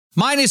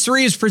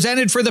-3 is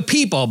presented for the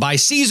people by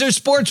Caesars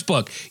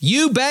Sportsbook.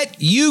 You bet,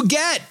 you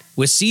get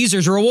with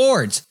Caesars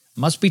Rewards.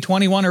 Must be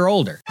 21 or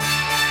older.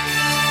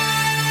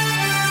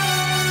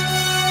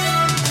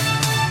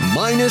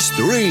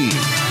 -3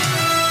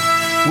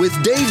 with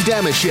Dave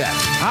Dameshek.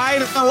 Hi,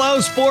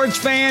 hello, sports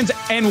fans,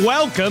 and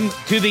welcome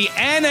to the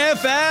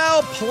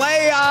NFL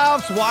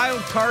playoffs.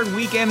 Wild card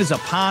weekend is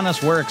upon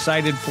us. We're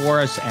excited for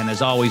us, and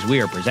as always,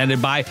 we are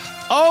presented by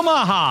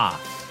Omaha.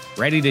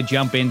 Ready to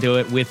jump into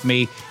it with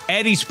me,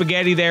 Eddie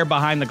Spaghetti there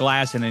behind the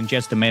glass, and in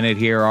just a minute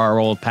here, our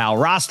old pal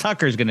Ross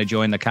Tucker is going to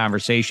join the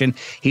conversation.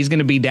 He's going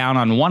to be down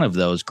on one of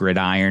those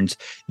gridirons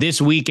this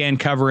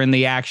weekend, covering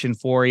the action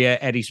for you.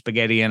 Eddie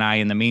Spaghetti and I,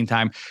 in the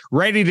meantime,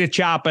 ready to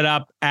chop it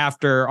up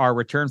after our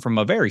return from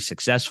a very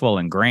successful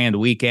and grand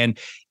weekend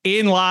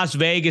in Las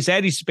Vegas.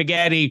 Eddie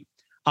Spaghetti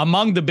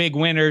among the big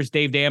winners,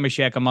 Dave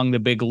Dameshek among the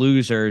big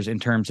losers in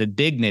terms of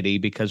dignity,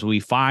 because we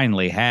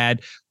finally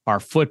had our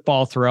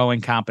football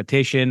throwing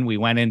competition. We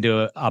went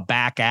into a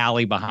back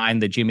alley behind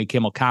the Jimmy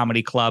Kimmel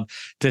Comedy Club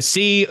to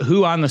see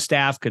who on the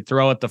staff could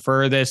throw it the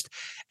furthest.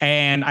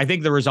 And I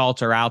think the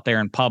results are out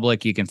there in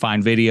public. You can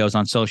find videos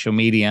on social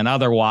media and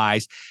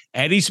otherwise.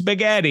 Eddie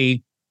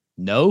Spaghetti,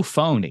 no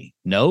phony,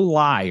 no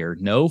liar,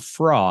 no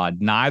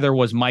fraud. Neither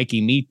was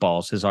Mikey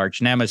Meatballs, his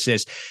arch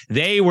nemesis.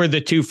 They were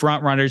the two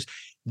front runners.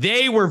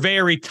 They were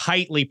very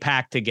tightly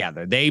packed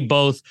together. They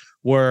both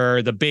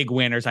were the big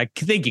winners. I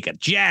think you could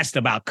just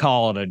about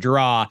call it a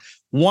draw.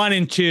 1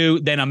 and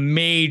 2, then a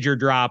major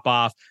drop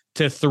off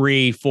to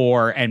 3,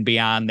 4, and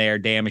beyond there.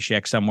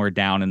 Dameshek somewhere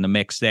down in the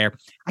mix there.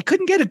 I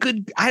couldn't get a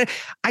good. I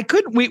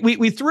couldn't.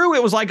 We threw.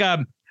 It was like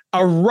a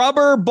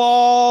rubber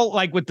ball,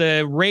 like with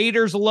the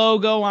Raiders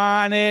logo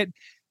on it.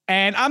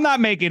 And I'm not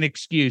making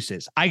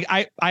excuses.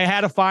 I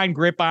had a fine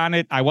grip on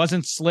it. I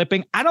wasn't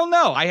slipping. I don't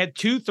know. I had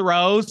 2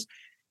 throws.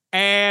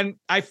 And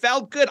I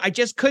felt good. I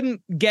just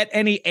couldn't get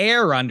any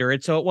air under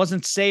it, so it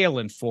wasn't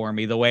sailing for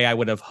me the way I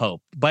would have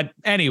hoped. But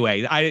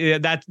anyway,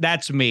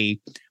 that's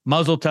me.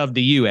 Muzzle tov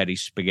to you, Eddie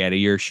Spaghetti.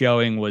 Your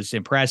showing was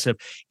impressive.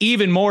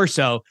 Even more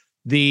so,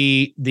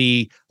 the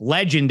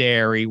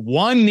legendary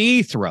one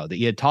knee throw that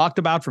you had talked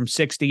about from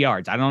 60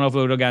 yards. I don't know if it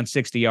would have gone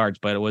 60 yards,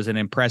 but it was an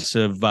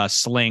impressive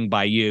sling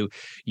by you.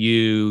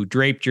 You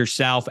draped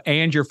yourself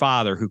and your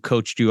father, who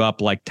coached you up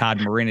like Todd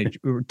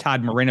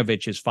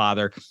Marinovich's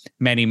father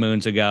many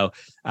moons ago.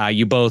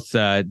 You both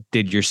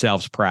did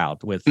yourselves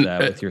proud with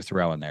your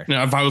throw in there.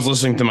 Now, if I was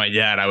listening to my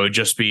dad, I would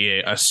just be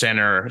a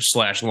center /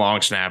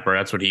 long snapper.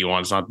 That's what he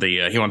wants. Not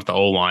the he wants the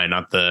O-line,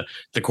 not the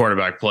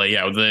quarterback play.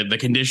 Yeah, the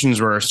conditions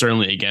were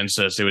certainly against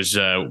us. It was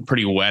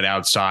pretty wet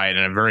outside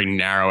and a very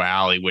narrow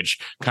alley, which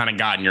kind of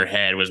got in your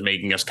head, was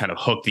making us kind of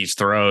hook these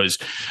throws.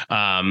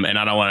 And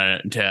I don't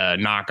want to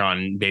knock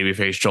on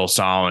babyface Joel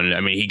Solomon.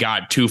 I mean, he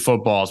got 2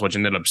 footballs, which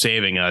ended up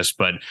saving us,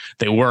 but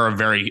they were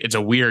it's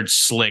a weird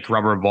slick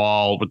rubber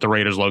ball with the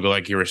Raiders logo,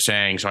 like you were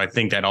saying. So I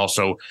think that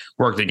also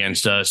worked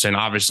against us. And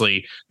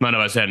obviously none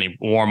of us had any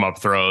warm-up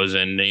throws.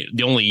 And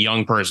the only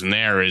young person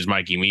there is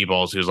Mikey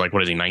Meatballs, who's like,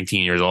 what is he,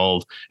 19 years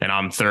old? And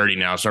I'm 30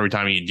 now. So every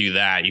time you do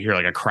that, you hear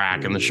like a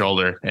crack in the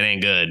shoulder. It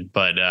ain't good,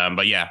 but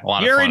yeah, a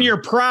lot of fun. You're in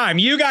your prime.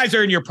 You guys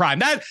are in your prime.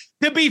 That,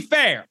 to be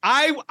fair,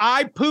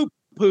 I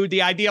poo-pooed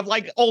the idea of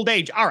like old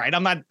age. All right,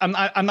 I'm not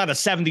a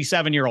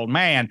 77-year-old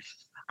man.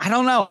 I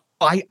don't know.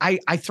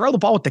 I throw the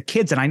ball with the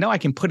kids, and I know I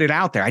can put it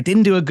out there. I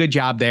didn't do a good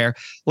job there.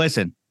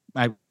 Listen,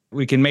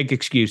 we can make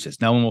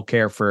excuses. No one will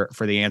care for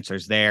the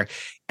answers there.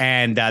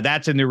 And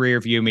that's in the rear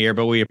view mirror,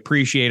 but we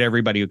appreciate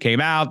everybody who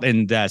came out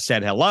and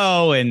said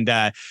hello and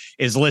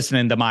is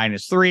listening to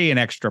 -3 and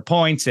extra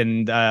points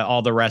and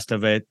all the rest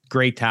of it.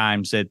 Great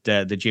times at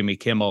the Jimmy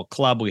Kimmel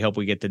Club. We hope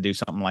we get to do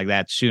something like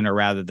that sooner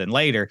rather than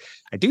later.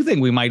 I do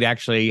think we might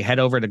actually head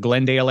over to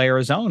Glendale,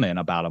 Arizona in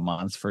about a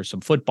month for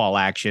some football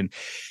action.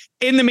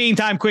 In the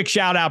meantime, quick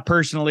shout out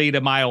personally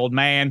to my old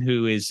man,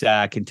 who is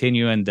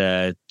continuing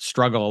to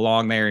struggle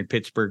along there in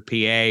Pittsburgh,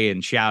 PA,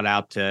 and shout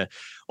out to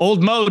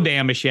old Mo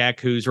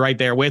Dameshek, who's right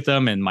there with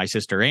him, and my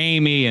sister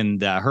Amy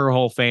and her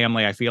whole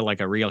family. I feel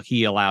like a real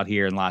heel out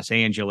here in Los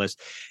Angeles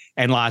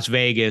and Las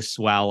Vegas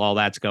while all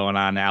that's going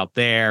on out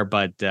there.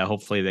 But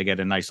hopefully they get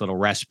a nice little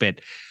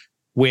respite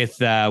with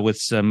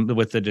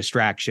the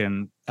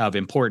distraction of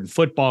important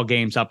football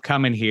games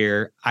upcoming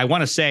here. I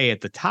want to say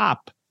at the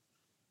top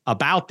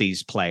about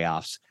these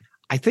playoffs,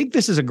 I think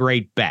this is a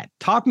great bet.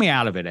 Talk me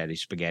out of it, Eddie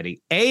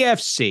Spaghetti.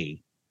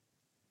 AFC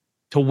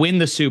to win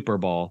the Super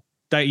Bowl.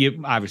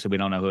 Obviously, we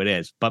don't know who it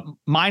is, but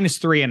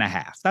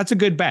 -3.5. That's a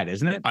good bet,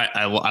 isn't it?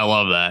 I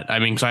love that. I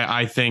mean, because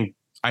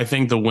I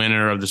think the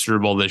winner of the Super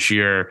Bowl this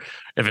year,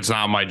 if it's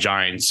not my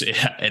Giants,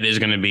 it is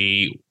going to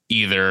be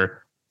either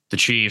the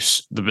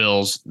Chiefs, the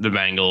Bills, the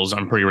Bengals.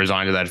 I'm pretty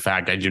resigned to that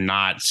fact. I do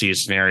not see a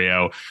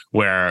scenario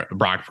where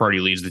Brock Purdy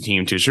leads the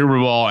team to a Super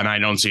Bowl, and I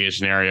don't see a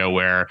scenario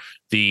where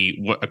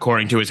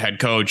according to his head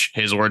coach,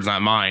 his words,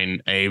 not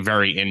mine, a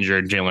very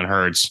injured Jalen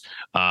Hurts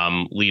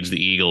leads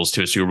the Eagles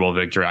to a Super Bowl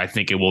victory. I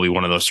think it will be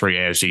one of those 3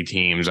 AFC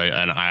teams,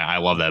 and I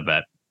love that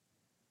bet.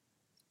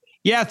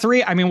 Yeah,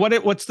 3. I mean,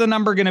 what's the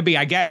number going to be?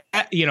 I get,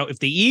 if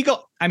the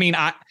Eagle, I mean,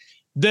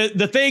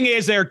 The thing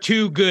is, there are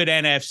two good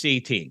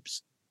NFC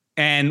teams.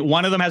 And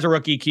one of them has a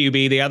rookie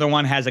QB. The other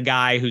one has a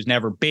guy who's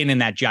never been in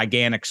that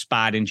gigantic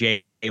spot in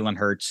Jalen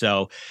Hurts.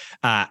 So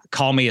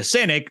call me a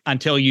cynic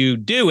until you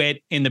do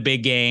it in the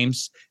big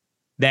games.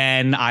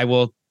 Then I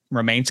will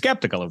remain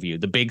skeptical of you.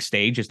 The big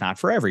stage is not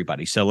for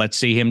everybody. So let's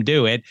see him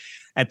do it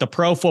at the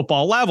pro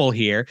football level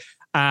here.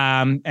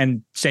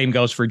 And same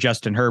goes for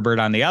Justin Herbert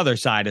on the other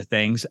side of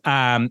things.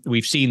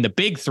 We've seen the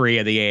big three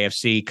of the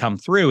AFC come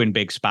through in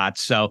big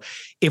spots. So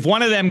if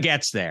one of them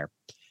gets there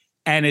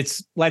and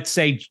it's, let's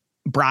say,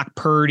 Brock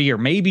Purdy or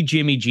maybe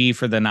Jimmy G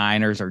for the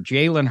Niners or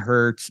Jalen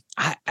Hurts,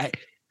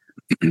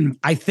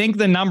 I think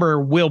the number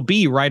will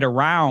be right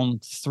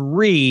around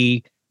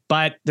 3.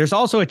 But there's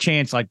also a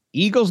chance like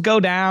Eagles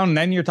go down. And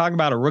then you're talking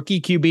about a rookie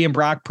QB and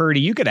Brock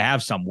Purdy. You could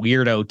have some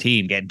weirdo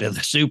team get to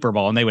the Super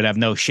Bowl and they would have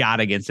no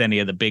shot against any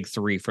of the big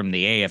 3 from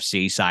the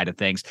AFC side of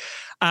things.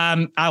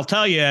 I'll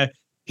tell you,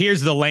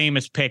 here's the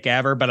lamest pick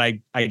ever, but I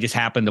just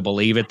happen to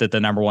believe it, that the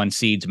number 1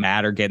 seeds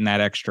matter, getting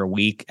that extra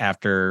week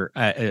after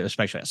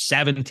especially a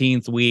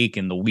 17th week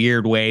and the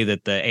weird way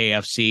that the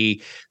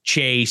AFC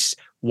chase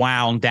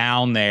wound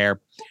down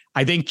there.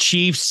 I think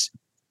Chiefs,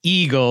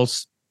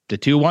 Eagles, the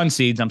 2-1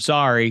 seeds, I'm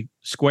sorry,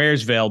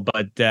 Squaresville,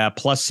 but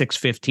plus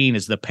 615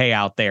 is the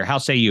payout there. How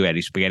say you,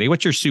 Eddie Spaghetti?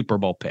 What's your Super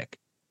Bowl pick?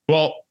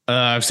 Well,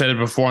 I've said it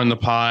before in the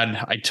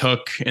pod. I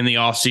took in the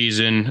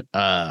offseason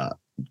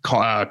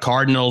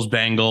Cardinals,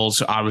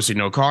 Bengals, obviously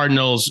no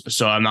Cardinals.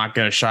 So I'm not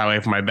going to shy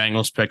away from my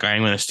Bengals pick. I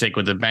am going to stick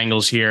with the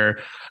Bengals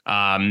here.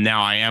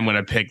 Now I am going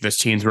to pick this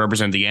team to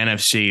represent the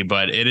NFC,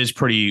 but it is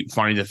pretty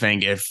funny to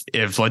think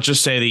if let's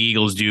just say the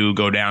Eagles do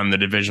go down the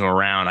divisional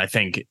round, I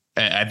think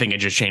it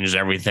just changes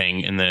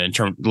everything in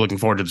term looking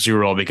forward to the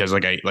Super Bowl, because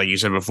like you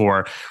said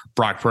before,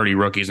 Brock Purdy,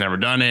 rookie's never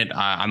done it.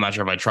 I'm not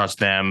sure if I trust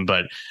them,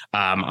 but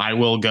I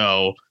will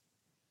go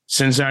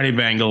Cincinnati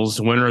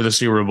Bengals, winner of the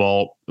Super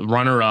Bowl,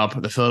 runner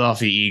up, the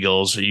Philadelphia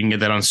Eagles. You can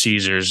get that on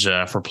Caesars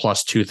for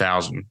plus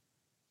 2,000.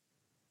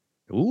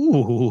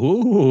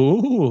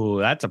 Ooh,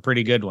 that's a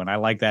pretty good one. I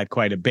like that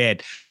quite a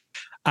bit.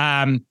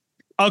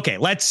 Okay,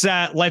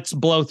 let's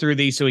blow through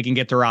these so we can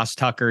get to Ross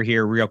Tucker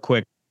here real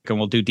quick, and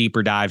we'll do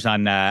deeper dives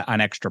on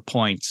extra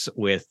points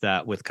with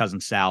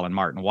Cousin Sal and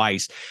Martin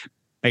Weiss.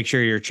 Make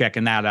sure you're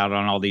checking that out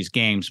on all these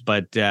games.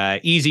 But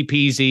easy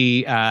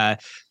peasy,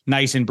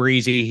 nice and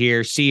breezy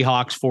here.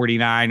 Seahawks,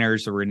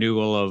 49ers, the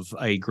renewal of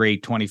a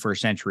great 21st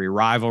century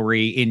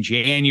rivalry in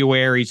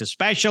January's,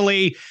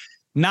 especially.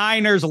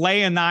 Niners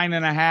laying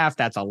 9.5.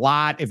 That's a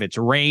lot. If it's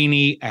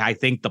rainy, I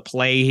think the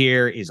play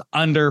here is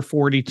under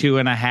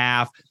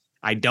 42.5.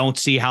 I don't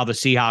see how the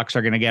Seahawks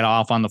are going to get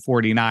off on the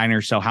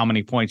 49ers. So how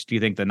many points do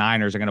you think the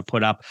Niners are going to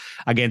put up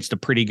against a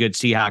pretty good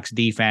Seahawks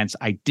defense?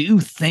 I do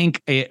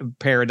think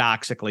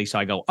paradoxically, so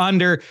I go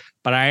under,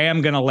 but I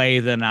am going to lay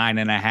the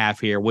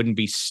 9.5 here. Wouldn't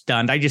be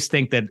stunned. I just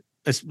think that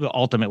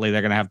ultimately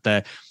they're going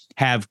to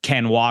have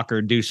Ken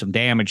Walker do some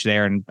damage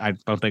there. And I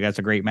don't think that's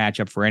a great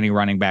matchup for any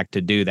running back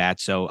to do that.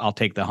 So I'll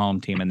take the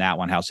home team in that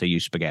one. How say you,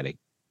 Spaghetti?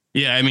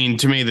 Yeah, I mean,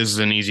 to me, this is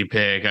an easy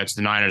pick. That's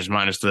the Niners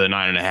minus the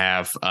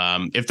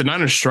 9.5. If the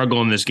Niners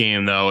struggle in this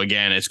game, though,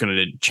 again, it's going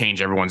to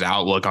change everyone's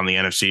outlook on the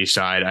NFC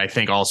side. I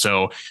think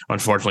also,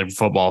 unfortunately for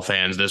football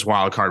fans, this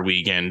wild card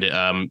weekend,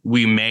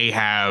 we may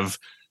have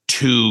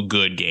 2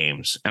 good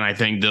games. And I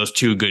think those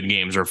 2 good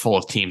games are full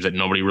of teams that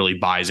nobody really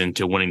buys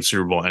into winning the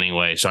Super Bowl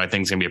anyway. So I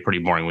think it's going to be a pretty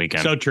boring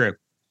weekend. So true.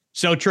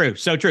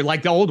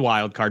 Like the old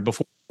wild card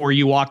before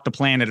you walked the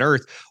planet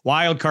Earth.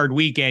 Wild card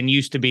weekend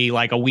used to be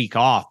like a week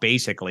off,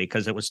 basically,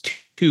 because it was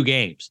 2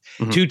 games,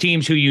 2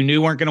 teams who you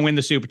knew weren't going to win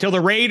the Super. Till the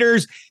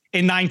Raiders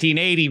in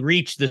 1980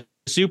 reached the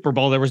Super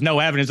Bowl, there was no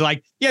evidence.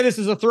 Like, yeah, this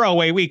is a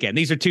throwaway weekend.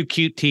 These are 2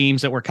 cute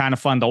teams that were kind of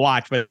fun to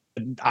watch, but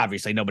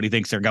obviously nobody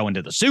thinks they're going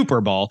to the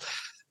Super Bowl.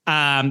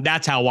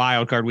 That's how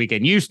wild card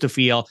weekend used to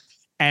feel.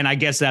 And I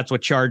guess that's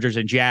what Chargers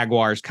and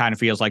Jaguars kind of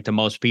feels like to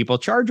most people.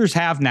 Chargers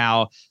have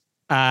now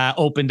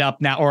opened up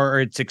now,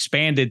 or it's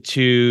expanded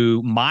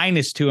to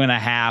minus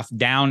 2.5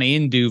 down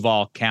in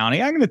Duval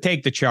County. I'm going to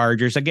take the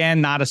Chargers. Again,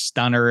 not a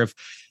stunner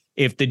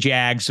if the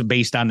Jags,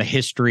 based on the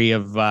history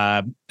of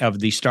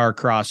the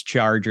star-crossed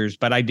Chargers,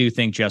 but I do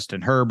think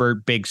Justin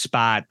Herbert, big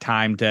spot,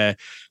 time to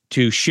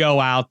show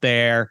out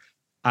there.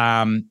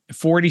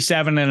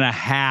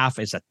 47.5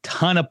 is a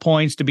ton of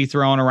points to be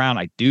thrown around.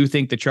 I do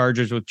think the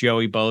Chargers with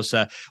Joey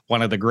Bosa,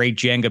 one of the great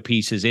Jenga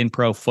pieces in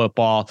pro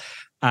football,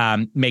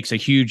 makes a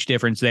huge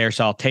difference there.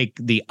 So I'll take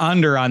the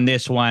under on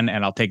this one,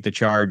 and I'll take the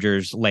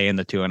Chargers laying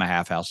the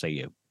 2.5. How say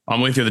you? I'm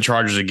with you, the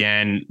Chargers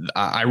again.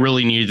 I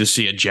really needed to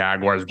see a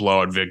Jaguars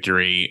blowout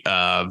victory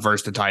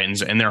versus the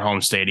Titans in their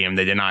home stadium.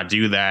 They did not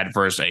do that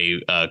versus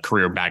a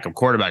career backup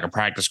quarterback, a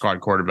practice squad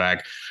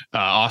quarterback.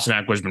 Austin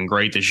Eckler has been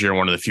great this year,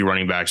 one of the few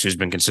running backs who's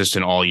been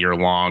consistent all year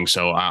long.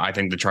 So I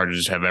think the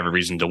Chargers have every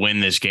reason to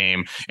win this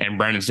game. And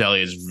Brandon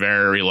Staley is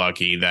very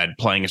lucky that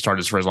playing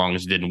starters for as long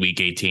as he did in Week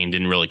 18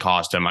 didn't really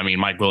cost him. I mean,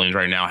 Mike Williams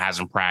right now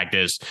hasn't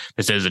practiced.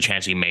 This is a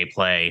chance he may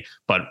play,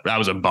 but that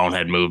was a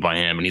bonehead move by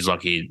him, and he's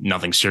lucky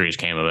nothing serious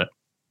came of it.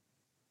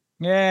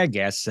 Yeah, I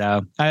guess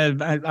so.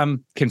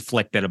 I'm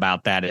conflicted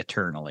about that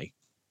eternally.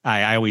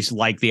 I always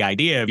like the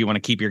idea of you want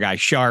to keep your guys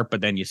sharp,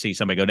 but then you see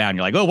somebody go down,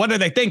 you're like, oh, what are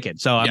they thinking?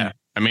 So I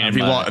mean,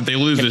 if they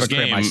lose this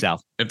game,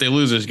 if they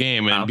lose this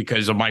game, and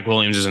because of Mike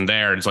Williams isn't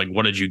there, it's like,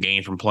 what did you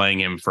gain from playing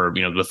him for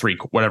the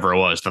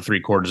three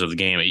quarters of the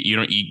game?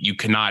 You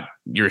cannot.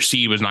 Your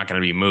seed was not going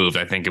to be moved.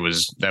 I think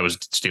that was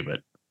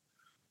stupid.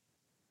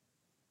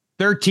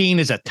 13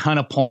 is a ton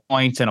of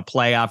points in a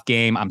playoff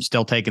game. I'm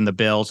still taking the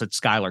Bills. It's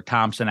Skylar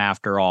Thompson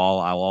after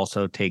all. I'll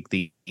also take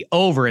the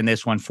over in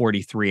this one,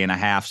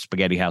 43.5.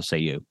 Spaghetti, how say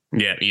you?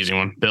 Yeah, easy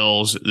one.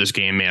 Bills. This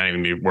game may not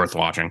even be worth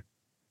watching.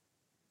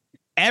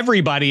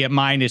 Everybody at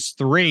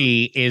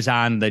 -3 is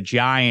on the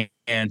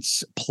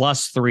Giants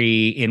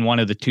 +3 in one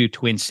of the two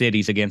Twin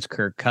Cities against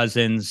Kirk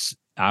Cousins.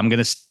 I'm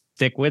going to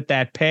stick with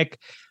that pick.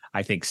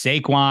 I think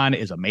Saquon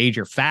is a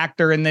major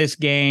factor in this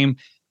game.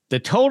 The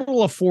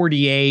total of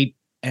 48.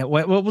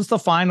 What was the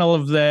final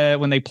of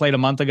when they played a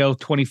month ago?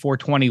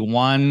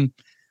 24-21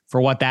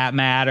 for what that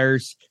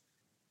matters.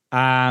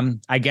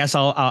 I guess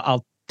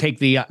I'll take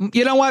the,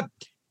 you know what?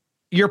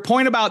 Your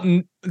point about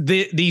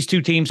these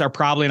two teams are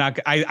probably not.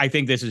 I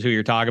think this is who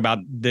you're talking about.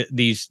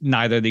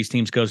 Neither of these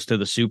teams goes to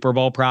the Super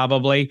Bowl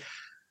probably.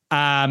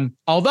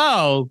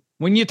 Although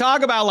when you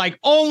talk about like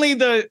only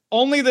the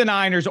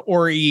Niners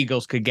or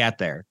Eagles could get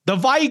there, the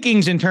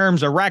Vikings in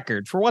terms of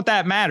record, for what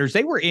that matters,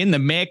 they were in the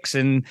mix.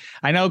 And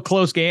I know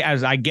close game,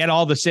 as I get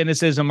all the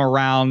cynicism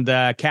around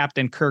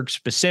Captain Kirk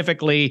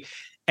specifically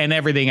and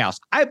everything else.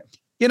 I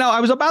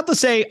was about to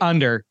say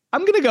under.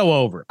 I'm going to go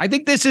over. I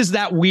think this is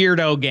that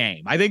weirdo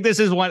game. I think this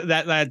is one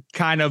that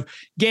kind of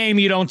game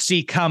you don't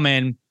see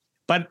coming.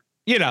 But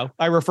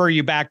I refer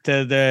you back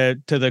to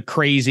the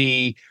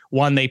crazy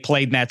one they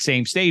played in that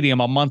same stadium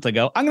a month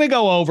ago. I'm going to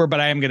go over, but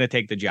I am going to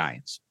take the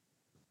Giants.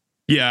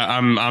 Yeah,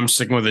 I'm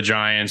sticking with the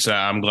Giants.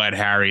 I'm glad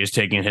Harry is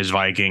taking his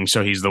Vikings,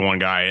 so he's the one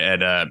guy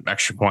at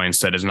extra points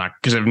that is not,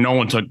 because if no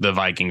one took the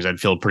Vikings, I'd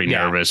feel pretty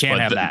nervous. Can't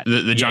have that.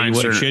 The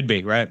Giants should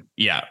be right.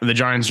 Yeah, the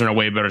Giants are in a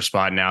way better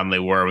spot now than they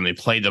were when they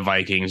played the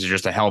Vikings. They're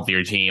just a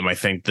healthier team. I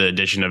think the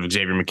addition of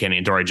Xavier McKinney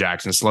and Dory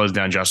Jackson slows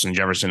down Justin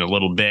Jefferson a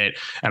little bit,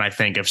 and I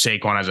think if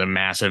Saquon has a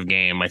massive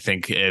game, I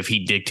think if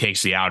he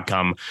dictates the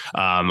outcome,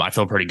 I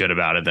feel pretty good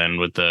about it then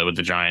with the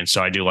Giants.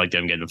 So I do like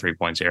them getting the 3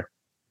 points here.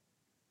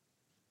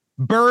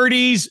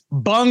 Birdies,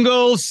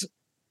 Bungles,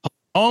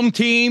 home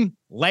team,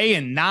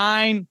 laying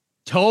 9,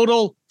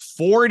 total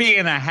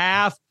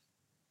 40.5.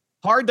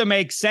 Hard to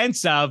make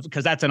sense of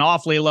because that's an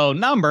awfully low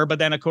number. But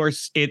then, of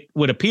course, it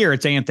would appear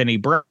it's Anthony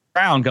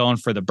Brown going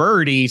for the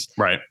Birdies.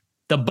 Right.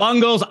 The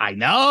Bungles, I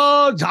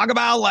know. Talk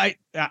about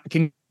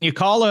can you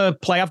call a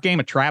playoff game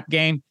a trap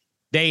game?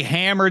 They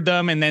hammered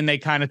them and then they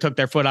kind of took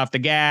their foot off the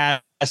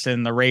gas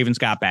and the Ravens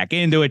got back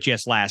into it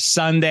just last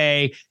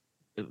Sunday.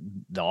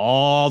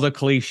 All the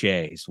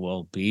cliches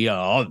will be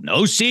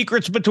no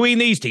secrets between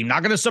these teams.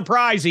 Not going to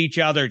surprise each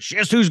other. It's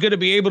just who's going to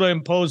be able to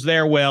impose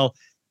their will.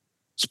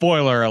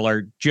 Spoiler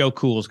alert: Joe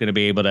Cool's going to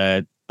be able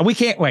to. We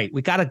can't wait.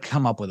 We got to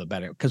come up with a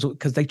better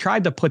because they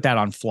tried to put that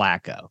on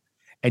Flacco,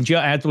 and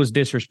that was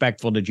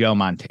disrespectful to Joe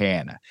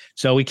Montana.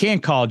 So we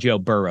can't call Joe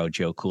Burrow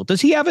Joe Cool. Does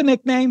he have a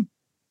nickname?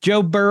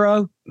 Joe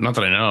Burrow? Not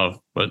that I know of,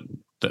 but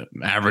the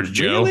average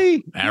Joe,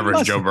 really?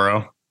 Average Joe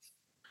Burrow.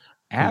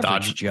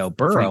 Average Joe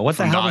Burrow. What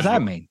the hell does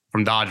that mean?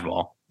 From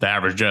Dodgeball, the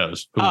average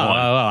Joes. Oh,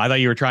 I thought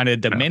you were trying to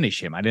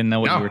diminish him. I didn't know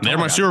what you were talking about. They're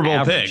my Super Bowl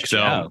average pick.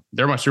 So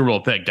they're my Super Bowl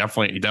pick.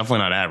 Definitely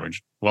not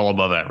average. Well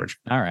above average.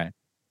 All right.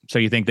 So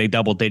you think they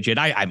double digit?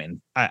 I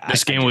mean,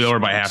 this game will be over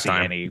by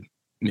halftime.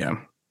 Yeah.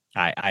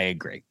 I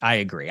agree.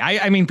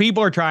 I mean,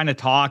 people are trying to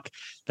talk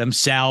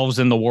themselves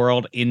and the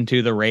world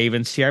into the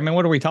Ravens here. I mean,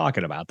 what are we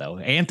talking about, though?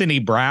 Anthony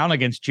Brown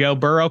against Joe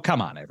Burrow?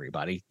 Come on,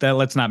 everybody.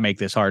 Let's not make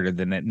this harder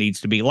than it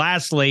needs to be.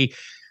 Lastly,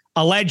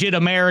 alleged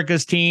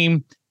America's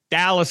team,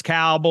 Dallas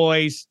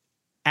Cowboys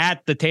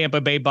at the Tampa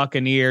Bay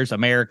Buccaneers,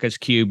 America's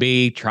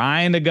QB,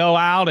 trying to go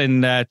out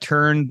and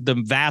turn the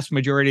vast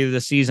majority of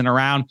the season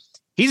around.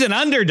 He's an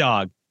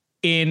underdog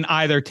in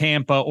either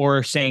Tampa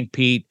or St.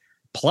 Pete,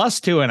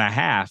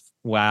 +2.5.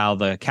 While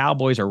the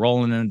Cowboys are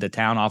rolling into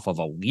town off of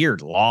a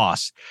weird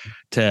loss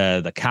to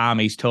the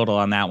Commies. Total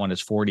on that one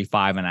is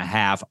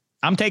 45.5.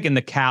 I'm taking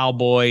the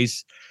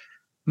Cowboys.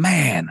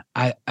 Man,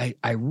 I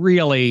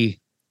really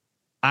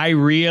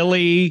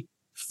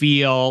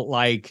feel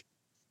like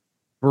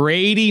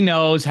Brady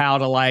knows how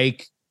to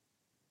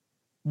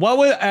what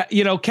was,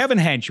 Kevin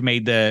Hench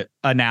made the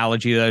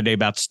analogy the other day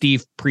about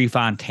Steve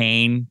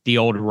Prefontaine, the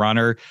old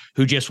runner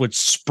who just would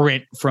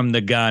sprint from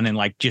the gun and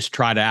just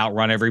try to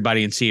outrun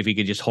everybody and see if he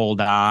could just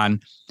hold on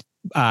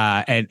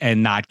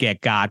and not get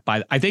got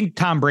by. I think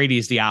Tom Brady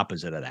is the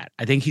opposite of that.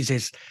 I think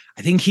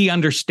he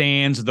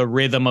understands the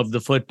rhythm of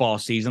the football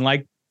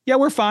season. Yeah,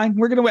 we're fine.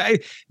 We're going to win.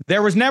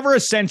 There was never a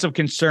sense of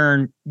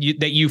concern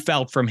that you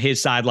felt from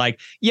his side.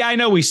 Yeah, I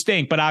know we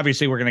stink, but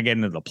obviously we're going to get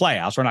into the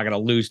playoffs. We're not going to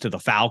lose to the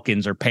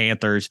Falcons or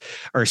Panthers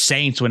or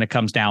Saints when it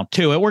comes down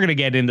to it. We're going to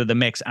get into the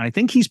mix. And I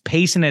think he's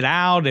pacing it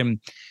out.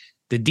 And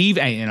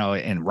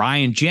and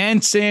Ryan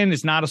Jensen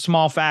is not a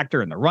small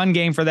factor in the run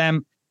game for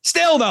them.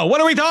 Still, though,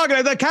 what are we talking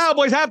about? The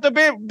Cowboys have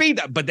to beat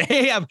them. But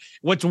they have,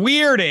 what's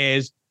weird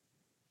is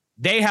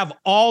They have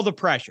all the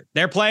pressure.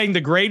 They're playing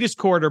the greatest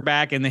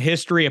quarterback in the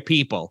history of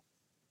people.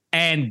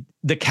 And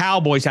the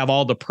Cowboys have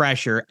all the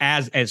pressure,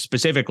 as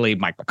specifically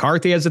Mike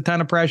McCarthy has a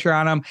ton of pressure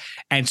on him.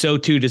 And so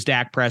too does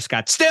Dak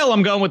Prescott. Still,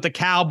 I'm going with the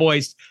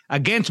Cowboys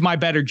against my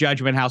better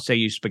judgment. How say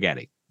you,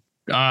 Spaghetti?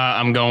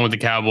 I'm going with the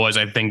Cowboys.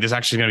 I think this is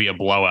actually going to be a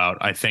blowout.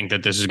 I think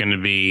that this is going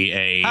to be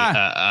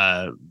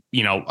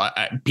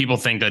people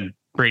think that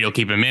Brady will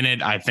keep him in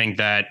it. I think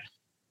that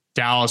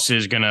Dallas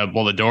is going to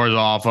blow the doors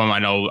off him. I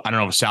don't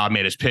know if Sal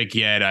made his pick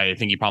yet. I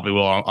think he probably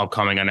will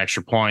upcoming on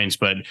extra points,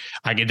 but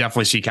I could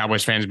definitely see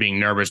Cowboys fans being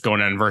nervous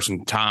going in versus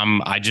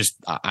Tom.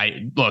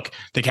 Look,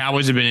 the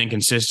Cowboys have been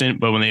inconsistent,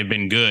 but when they've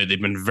been good,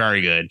 they've been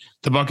very good.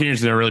 The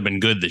Buccaneers, they've really been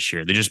good this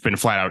year. They've just been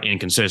flat out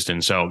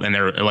inconsistent. So, and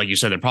they're, like you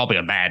said, they're probably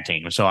a bad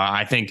team. So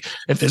I think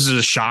if this is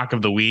a shock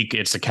of the week,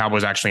 it's the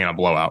Cowboys actually going to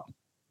blow out.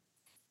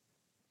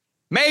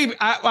 Maybe.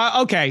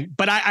 Okay.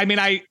 But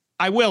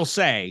I will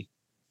say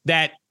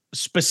that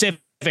specific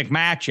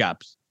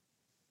matchups,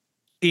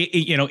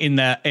 in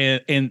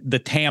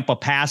the Tampa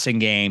passing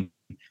game,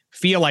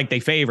 feel like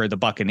they favor the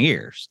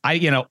Buccaneers.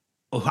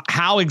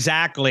 How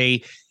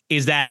exactly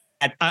is that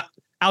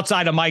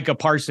outside of Micah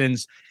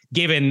Parsons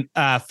giving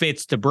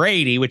fits to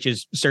Brady, which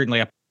is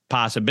certainly a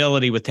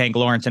possibility with Tank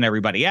Lawrence and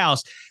everybody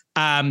else.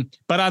 But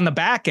on the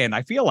back end,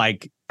 I feel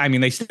like,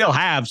 they still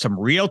have some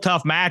real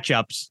tough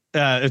matchups,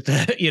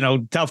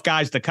 tough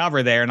guys to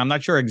cover there. And I'm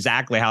not sure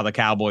exactly how the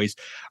Cowboys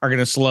are going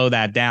to slow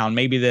that down.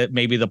 Maybe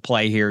the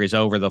play here is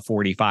over the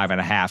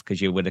 45.5,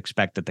 because you would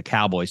expect that the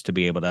Cowboys to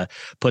be able to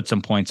put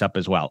some points up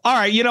as well. All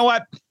right. You know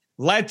what?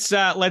 Let's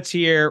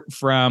hear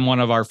from one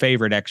of our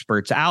favorite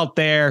experts out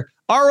there,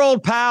 our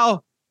old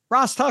pal,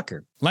 Ross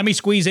Tucker. Let me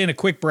squeeze in a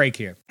quick break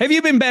here. Have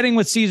you been betting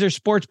with Caesars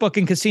Sportsbook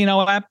and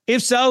Casino app?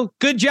 If so,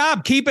 good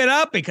job. Keep it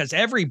up, because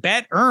every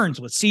bet earns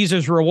with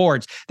Caesars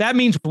Rewards. That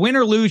means win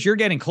or lose, you're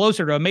getting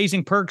closer to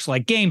amazing perks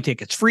like game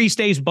tickets, free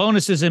stays,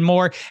 bonuses, and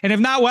more. And if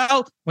not,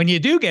 well, when you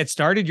do get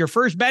started, your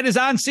first bet is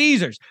on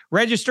Caesars.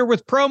 Register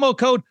with promo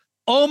code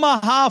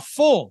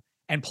OMAHAFULL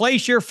and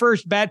place your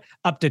first bet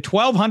up to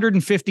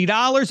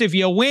 $1,250. If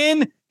you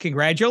win,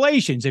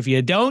 congratulations. If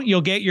you don't, you'll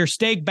get your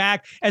stake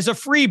back as a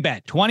free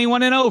bet.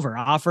 21 and over.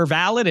 Offer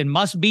valid and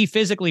must be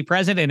physically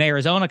present in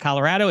Arizona,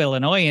 Colorado,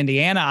 Illinois,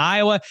 Indiana,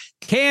 Iowa,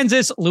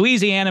 Kansas,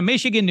 Louisiana,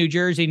 Michigan, New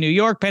Jersey, New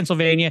York,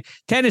 Pennsylvania,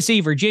 Tennessee,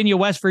 Virginia,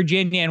 West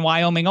Virginia, and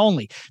Wyoming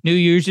only. New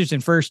users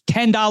and first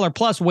 $10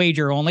 plus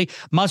wager only.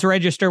 Must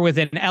register with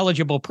an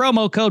eligible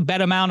promo code.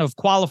 Bet amount of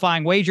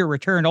qualifying wager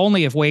returned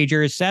only if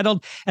wager is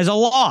settled as a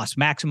loss.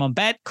 Maximum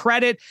bet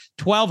credit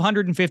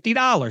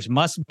 $1,250.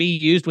 Must be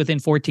used within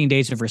 14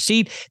 days of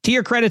receipt.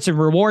 Tier credits and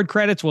reward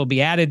credits will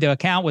be added to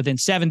account within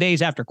 7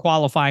 days after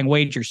qualifying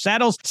wager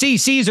settles. See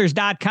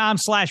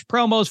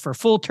Caesars.com/promos for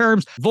full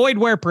terms. Void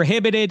where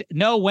prohibited.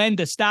 Know when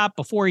to stop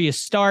before you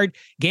start.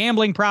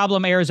 Gambling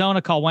problem,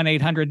 Arizona, call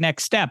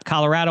 1-800-NEXT-STEP.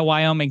 Colorado,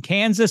 Wyoming,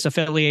 Kansas,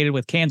 affiliated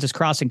with Kansas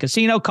Crossing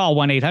Casino, call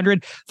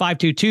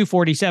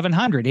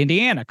 1-800-522-4700.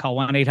 Indiana, call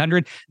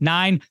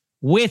 1-800-9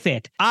 with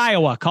it.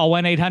 Iowa, call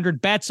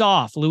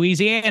 1-800-BETS-OFF.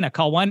 Louisiana,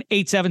 call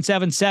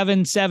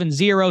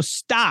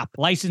 1-877-770-STOP.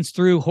 Licensed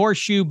through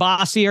Horseshoe,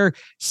 Bossier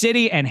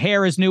City, and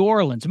Harrah's, New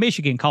Orleans.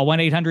 Michigan, call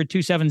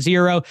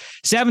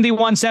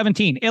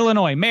 1-800-270-7117.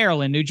 Illinois,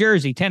 Maryland, New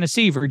Jersey,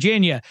 Tennessee,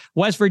 Virginia,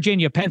 West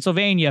Virginia,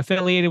 Pennsylvania,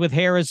 affiliated with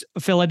Harrah's,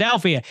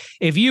 Philadelphia.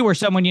 If you or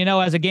someone you know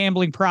has a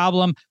gambling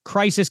problem,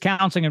 crisis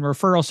counseling and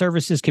referral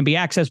services can be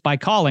accessed by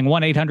calling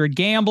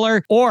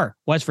 1-800-GAMBLER, or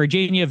West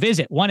Virginia,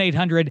 visit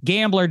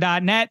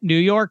 1-800-GAMBLER.net. New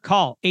York,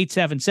 call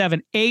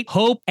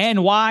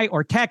 877-8-HOPE-NY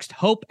or text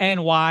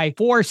HOPE-NY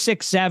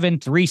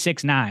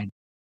 467-369.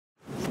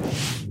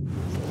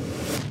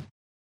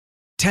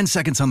 10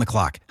 seconds on the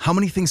clock. How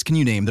many things can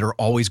you name that are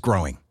always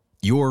growing?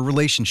 Your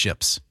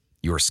relationships,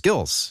 your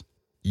skills,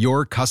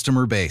 your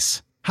customer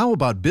base. How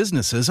about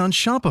businesses on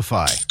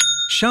Shopify?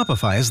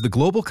 Shopify is the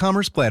global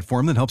commerce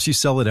platform that helps you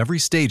sell at every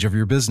stage of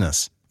your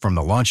business. From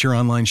the launch your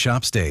online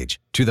shop stage,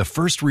 to the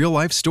first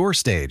real-life store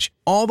stage,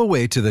 all the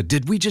way to the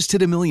did we just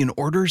hit a million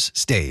orders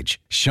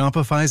stage,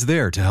 Shopify's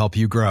there to help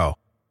you grow.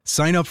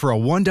 Sign up for a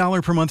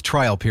 $1 per month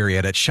trial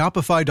period at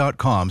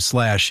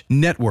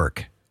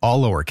shopify.com/network,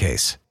 all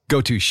lowercase.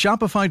 Go to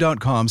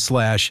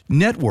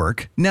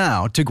shopify.com/network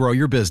now to grow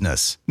your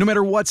business, no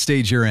matter what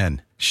stage you're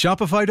in.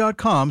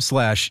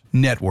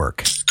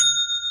 Shopify.com/network.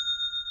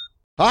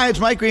 Hi, it's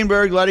Mike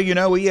Greenberg letting you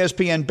know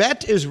ESPN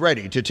Bet is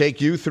ready to take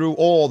you through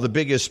all the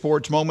biggest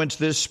sports moments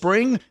this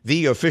spring.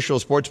 The official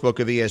sportsbook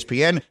of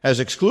ESPN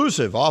has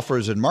exclusive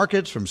offers and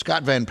markets from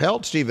Scott Van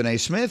Pelt, Stephen A.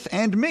 Smith,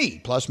 and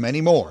me, plus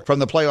many more. From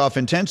the playoff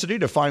intensity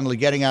to finally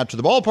getting out to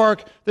the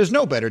ballpark, there's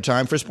no better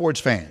time for sports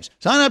fans.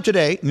 Sign up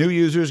today. New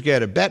users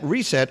get a bet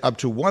reset up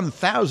to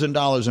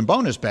 $1,000 in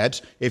bonus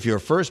bets if your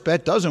first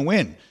bet doesn't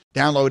win.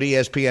 Download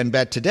ESPN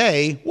Bet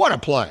today. What a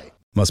play.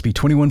 Must be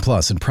 21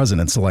 plus and present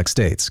in select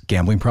states.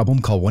 Gambling problem?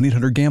 Call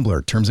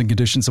 1-800-GAMBLER. Terms and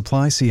conditions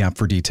apply. See app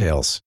for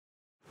details.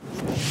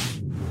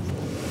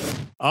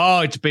 Oh,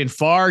 it's been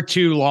far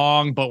too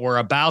long, but we're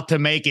about to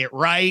make it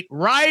right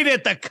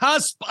at the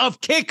cusp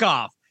of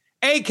kickoff,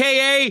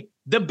 a.k.a.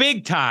 the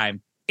big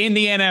time. in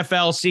the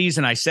NFL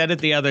season. I said it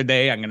the other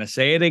day. I'm going to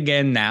say it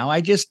again now.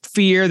 I just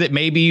fear that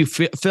maybe you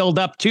filled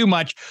up too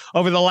much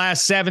over the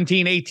last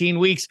 17, 18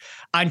 weeks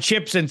on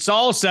chips and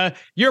salsa.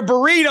 Your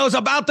burrito's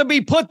about to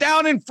be put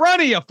down in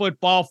front of you,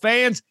 football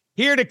fans.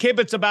 Here to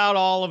kibitz about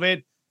all of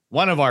it,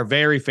 one of our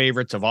very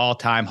favorites of all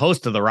time,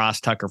 host of the Ross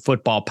Tucker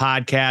Football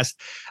Podcast.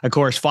 Of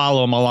course,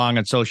 follow him along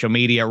on social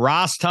media,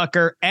 Ross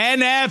Tucker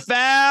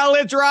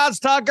NFL. It's Ross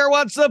Tucker.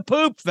 What's the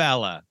poop,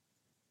 fella?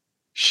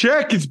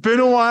 Sheck, it's been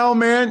a while,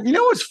 man. You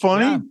know what's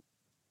funny? Yeah.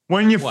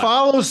 When you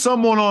follow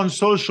someone on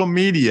social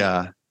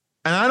media,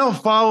 and I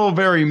don't follow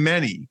very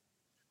many,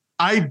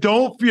 I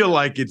don't feel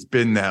like it's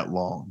been that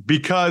long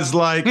because,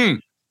 like,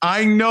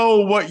 I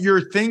know what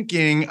you're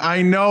thinking.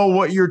 I know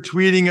what you're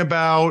tweeting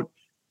about.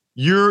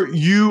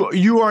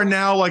 You are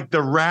now like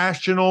the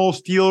rational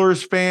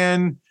Steelers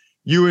fan.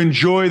 You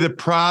enjoy the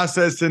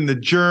process and the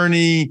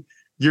journey.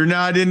 You're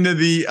not into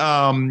the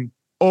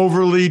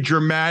overly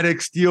dramatic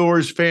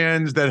Steelers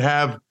fans that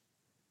have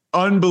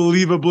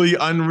unbelievably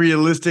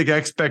unrealistic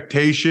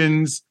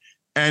expectations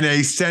and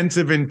a sense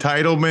of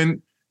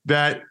entitlement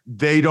that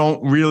they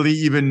don't really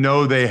even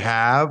know they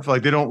have.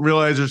 Like, they don't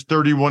realize there's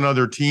 31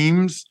 other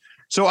teams.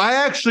 So I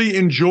actually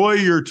enjoy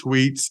your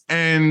tweets,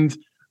 and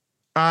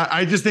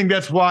I just think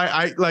that's why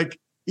I like,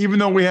 even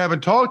though we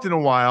haven't talked in a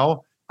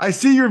while, I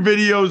see your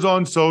videos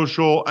on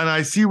social and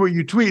I see what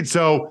you tweet.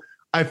 So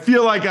I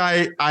feel like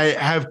I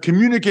have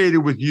communicated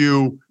with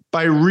you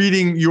by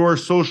reading your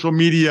social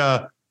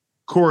media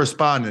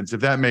correspondence, if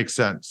that makes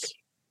sense.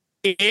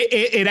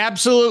 It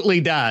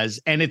absolutely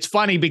does. And it's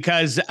funny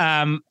because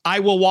I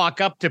will walk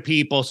up to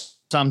people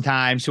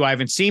sometimes who I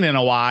haven't seen in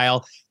a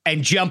while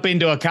and jump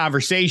into a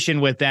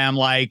conversation with them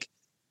like,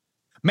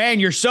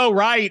 man, you're so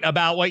right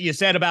about what you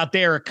said about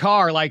Derek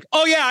Carr. Like,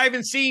 oh, yeah, I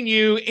haven't seen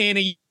you in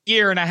a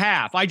year and a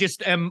half. I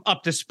just am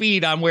up to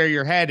speed on where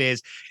your head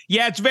is.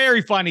 Yeah, it's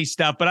very funny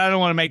stuff, but I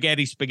don't want to make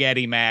Eddie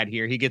Spaghetti mad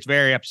here. He gets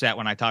very upset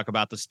when I talk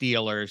about the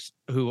Steelers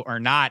who are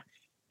not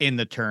in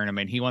the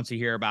tournament. He wants to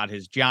hear about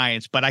his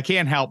Giants, but I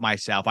can't help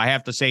myself. I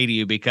have to say to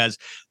you, because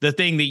the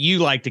thing that you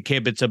like to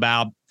kibitz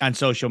about on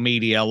social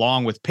media,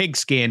 along with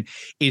Pigskin,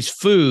 is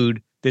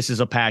food. This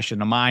is a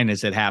passion of mine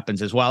as it happens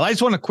as well. I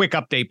just want a quick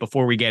update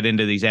before we get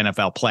into these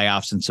NFL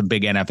playoffs and some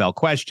big NFL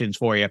questions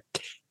for you.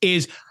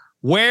 Is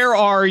where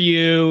are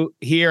you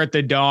here at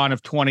the dawn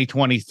of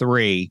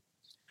 2023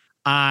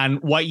 on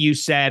what you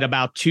said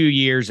about 2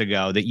 years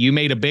ago that you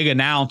made a big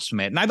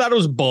announcement? And I thought it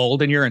was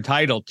bold and you're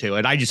entitled to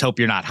it. I just hope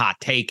you're not hot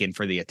taken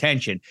for the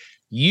attention.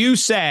 You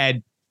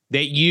said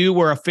that you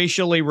were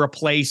officially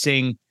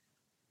replacing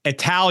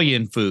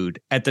Italian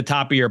food at the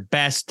top of your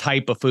best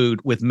type of food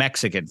with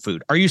Mexican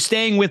food. Are you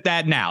staying with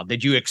that now?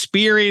 Did you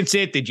experience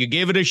it? Did you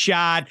give it a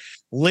shot,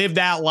 live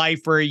that life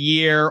for a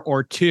year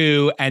or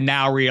two, and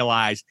now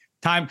realize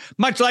time,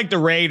 much like the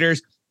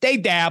Raiders, they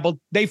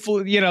dabbled, they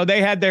flew,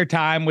 they had their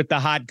time with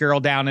the hot girl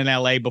down in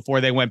LA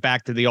before they went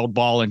back to the old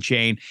ball and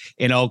chain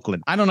in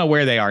Oakland. I don't know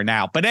where they are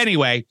now, but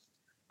anyway,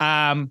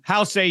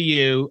 how say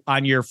you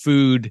on your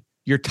food,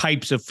 your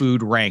types of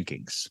food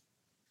rankings?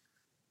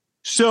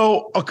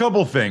 So a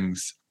couple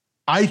things.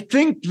 I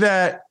think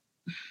that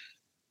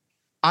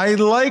I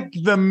like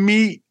the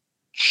meat,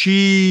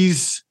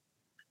 cheese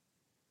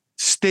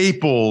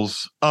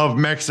staples of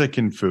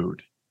Mexican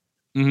food.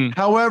 Mm-hmm.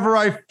 However,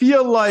 I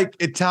feel like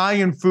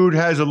Italian food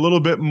has a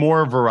little bit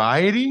more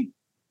variety.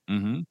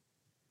 Mm-hmm.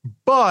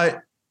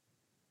 But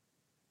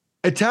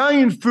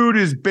Italian food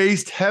is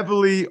based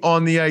heavily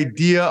on the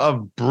idea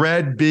of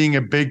bread being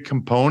a big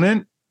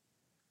component.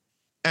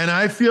 And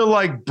I feel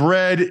like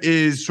bread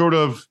is sort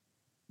of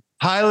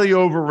highly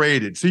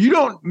overrated. So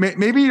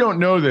maybe you don't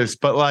know this,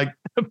 but like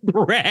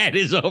bread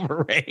is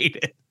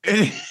overrated.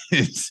 It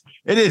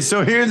is.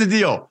 So here's the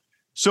deal.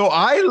 So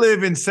I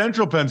live in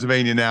central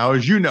Pennsylvania now,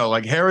 as you know,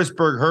 like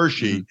Harrisburg,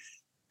 Hershey. Mm-hmm.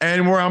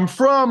 And where I'm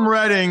from,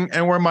 Reading,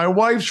 and where my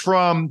wife's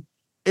from,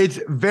 it's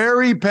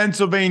very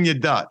Pennsylvania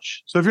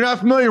Dutch. So if you're not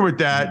familiar with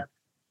that,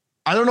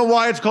 mm-hmm. I don't know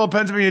why it's called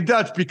Pennsylvania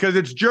Dutch, because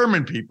it's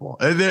German people.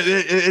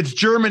 It's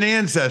German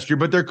ancestry,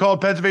 but they're called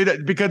Pennsylvania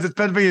because it's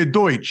Pennsylvania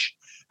Deutsch.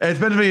 It's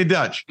Pennsylvania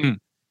Dutch. Mm.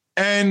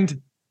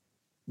 And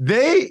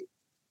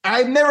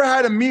I've never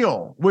had a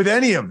meal with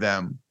any of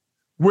them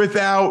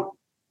without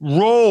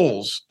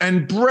rolls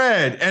and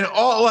bread and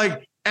all,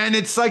 like, and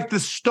it's like the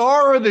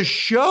star of the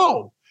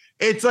show.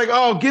 It's like,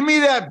 oh, give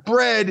me that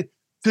bread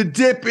to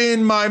dip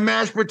in my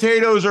mashed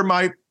potatoes or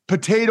my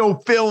potato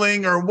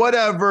filling or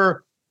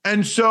whatever.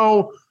 And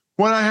so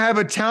when I have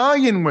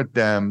Italian with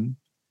them,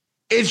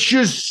 it's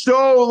just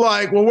so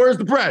like, well, where's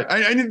the bread?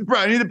 I need the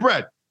bread. I need the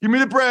bread. Give me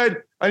the bread.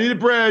 I need the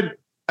bread.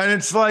 And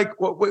it's like,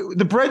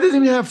 the bread doesn't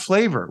even have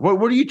flavor.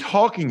 What are you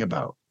talking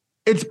about?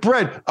 It's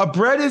bread. A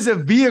bread is a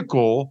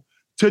vehicle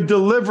to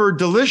deliver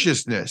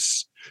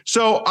deliciousness.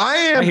 So I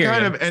am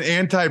kind of an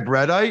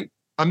anti-breadite.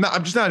 I'm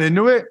just not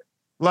into it.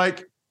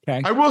 Like,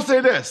 okay. I will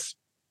say this.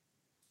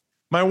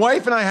 My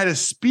wife and I had a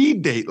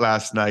speed date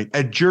last night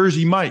at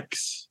Jersey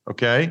Mike's.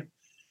 Okay.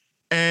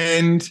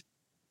 And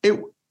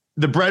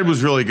the bread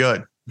was really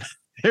good.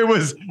 It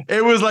was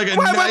like a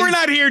nice... We're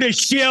not here to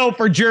shill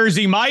for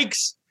Jersey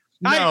Mike's.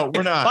 No,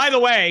 we're not. By the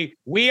way,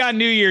 we on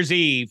New Year's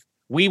Eve,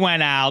 we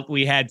went out.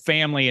 We had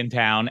family in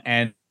town,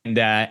 and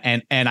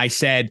I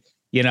said,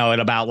 at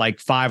about like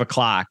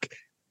 5:00,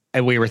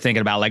 and we were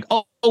thinking about like,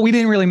 oh, we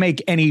didn't really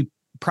make any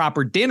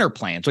proper dinner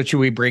plans. What should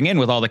we bring in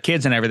with all the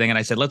kids and everything? And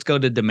I said, let's go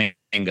to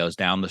Domingos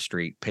down the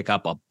street, pick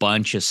up a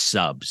bunch of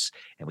subs,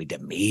 and we did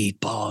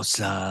meatball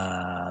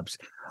subs.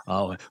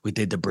 Oh, we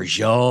did the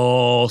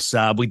Brajol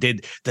sub. We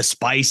did the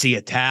spicy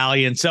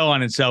Italian, so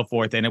on and so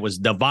forth. And it was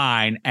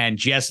divine. And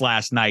just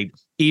last night,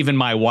 even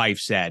my wife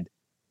said,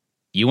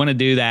 you want to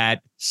do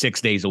that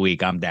 6 days a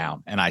week? I'm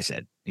down. And I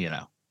said, you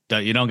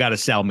don't got to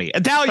sell me.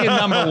 Italian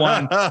number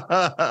one.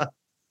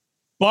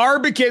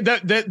 Barbecue.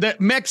 The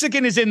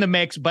Mexican is in the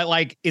mix, but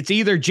like it's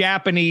either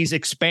Japanese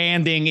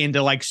expanding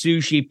into like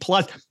sushi.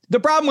 Plus the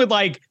problem with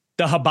like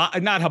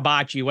not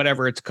hibachi,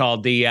 whatever it's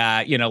called, the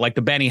like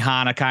the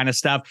Benihana kind of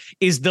stuff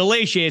is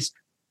delicious.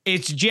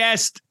 It's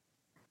just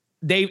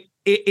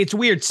it's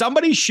weird.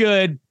 Somebody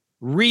should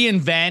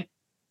reinvent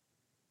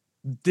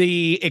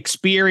the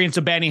experience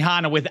of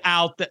Benihana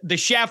without the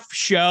chef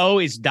show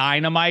is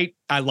dynamite.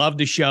 I love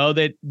the show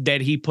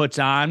that he puts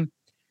on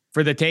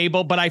for the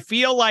table, but I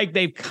feel like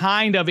they've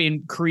kind of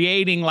in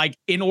creating, like,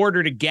 in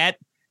order to get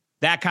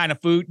that kind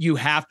of food, you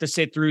have to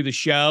sit through the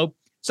show.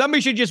 Somebody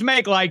should just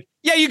make like,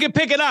 yeah, you can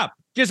pick it up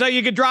just so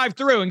you could drive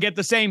through and get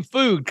the same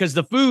food, because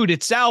the food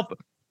itself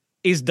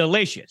is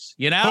delicious.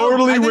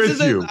 Totally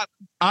with you.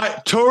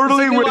 I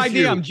totally with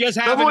idea. you. I'm just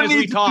having as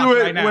we talk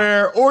right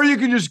now. Or you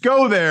can just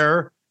go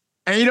there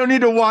and you don't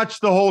need to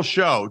watch the whole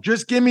show.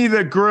 Just give me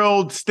the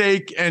grilled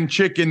steak and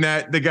chicken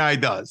that the guy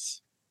does.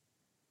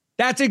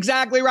 That's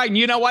exactly right. And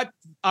you know what?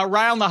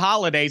 Around the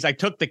holidays, I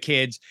took the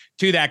kids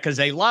to that because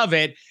they love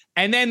it.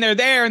 And then they're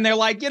there and they're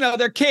like,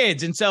 they're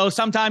kids. And so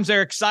sometimes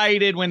they're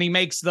excited when he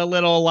makes the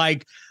little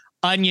like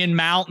onion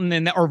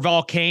mountain or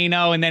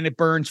volcano, and then it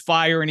burns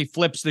fire and he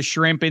flips the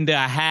shrimp into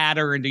a hat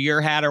or into your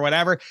hat or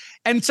whatever.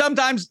 And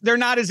sometimes they're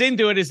not as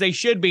into it as they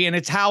should be. And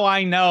it's how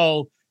I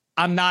know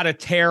I'm not a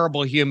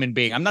terrible human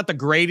being. I'm not the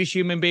greatest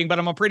human being, but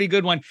I'm a pretty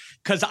good one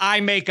because I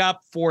make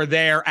up for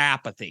their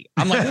apathy.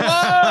 I'm like,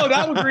 whoa,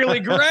 that was really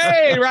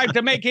great, right?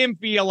 To make him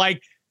feel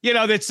like,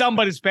 that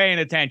somebody's paying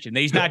attention. That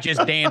he's not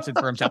just dancing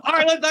for himself. All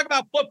right, let's talk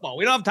about football.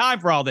 We don't have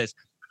time for all this.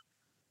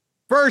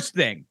 First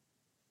thing,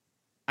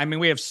 I mean,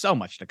 we have so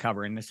much to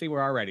cover, and see,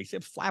 we're already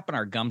flapping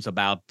our gums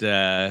about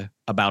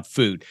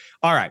food.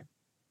 All right.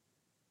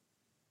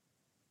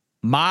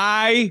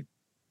 My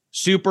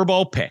Super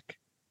Bowl pick.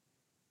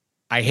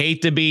 I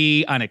hate to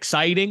be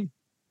unexciting.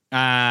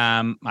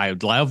 I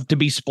would love to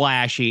be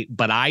splashy,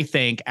 but I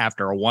think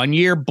after a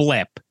 1-year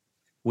blip,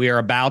 we are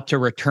about to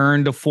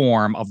return to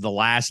form of the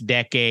last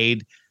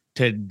decade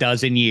to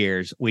dozen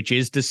years, which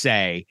is to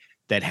say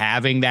that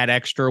having that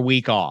extra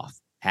week off,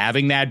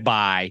 having that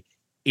bye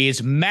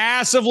is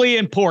massively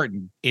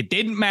important. It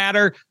didn't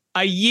matter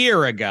a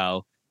year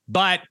ago,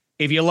 but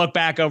if you look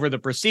back over the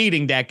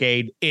preceding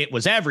decade, it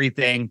was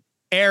everything.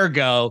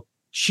 Ergo,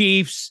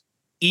 Chiefs,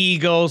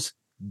 Eagles,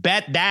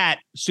 bet that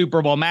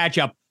Super Bowl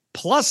matchup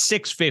plus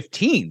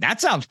 615.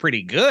 That sounds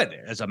pretty good,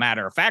 as a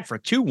matter of fact, for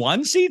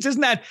 2-1 seeds.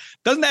 Doesn't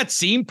that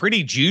seem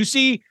pretty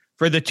juicy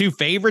for the two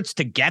favorites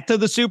to get to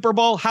the Super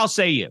Bowl? How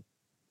say you?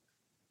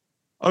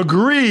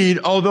 Agreed.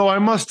 Although I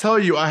must tell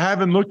you, I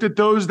haven't looked at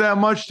those that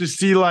much to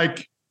see,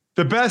 like,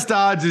 the best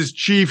odds is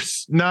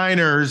Chiefs,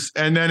 Niners,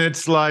 and then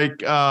it's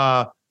like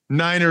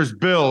Niners,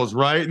 Bills,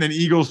 right? And then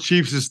Eagles,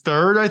 Chiefs is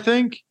third, I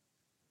think.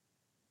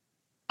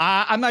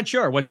 I'm not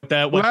sure what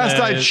last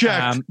I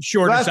checked.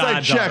 Shortest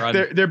odds are.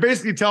 They're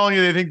basically telling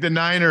you they think the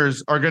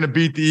Niners are going to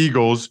beat the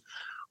Eagles,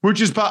 which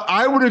is,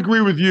 I would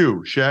agree with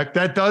you, Shaq.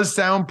 That does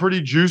sound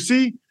pretty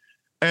juicy,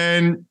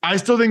 and I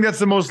still think that's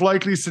the most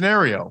likely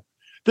scenario.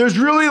 There's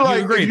really,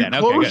 like, if you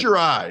close your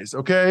eyes,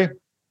 okay?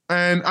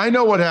 And I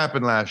know what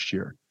happened last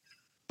year,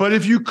 but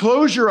if you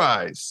close your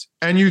eyes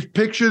and you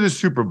picture the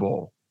Super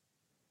Bowl,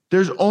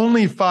 there's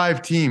only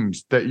 5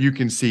 teams that you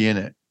can see in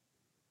it.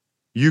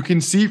 You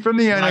can see from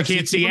the NFC. I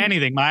can't see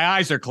anything. My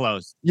eyes are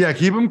closed. Yeah,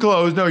 keep them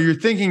closed. No, you're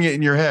thinking it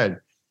in your head.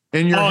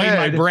 In your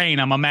head. In my brain,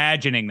 I'm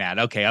imagining that.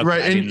 Okay.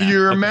 Right, and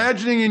you're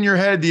imagining in your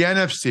head the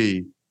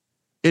NFC.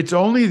 It's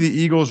only the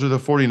Eagles or the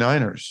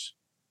 49ers.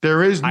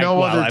 There is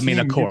no other team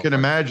you can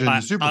imagine in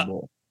the Super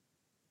Bowl.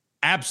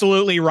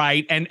 Absolutely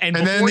right. And then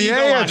before the you AFC,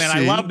 go on, and I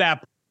love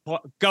that.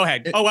 Go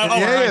ahead. Our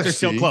eyes are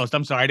still closed.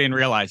 I'm sorry. I didn't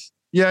realize.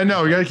 Yeah,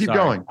 no, you got to keep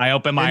going. I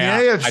opened my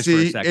eyes for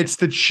a second. It's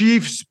the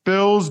Chiefs,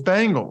 Bills,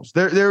 Bengals.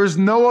 There is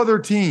no other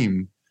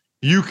team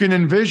you can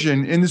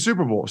envision in the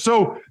Super Bowl.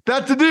 So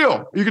that's the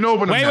deal. You can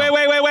open it.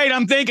 Wait.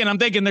 I'm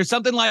thinking. There's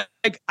something like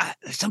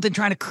something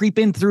trying to creep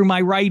in through my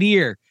right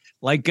ear,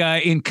 like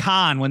in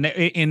Khan when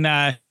they in.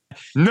 No,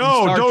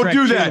 don't Trek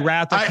do 2, that.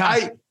 Wrath of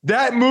Khan.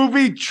 That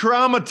movie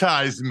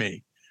traumatized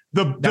me.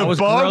 The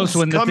bugs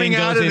when the coming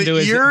thing out goes of into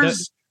the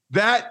ears.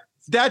 That's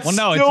well,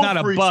 no, it's not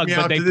a bug,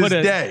 but they put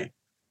it. Day.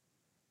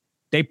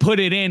 They put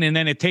it in and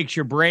then it takes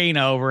your brain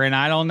over. And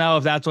I don't know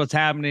if that's what's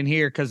happening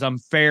here because I'm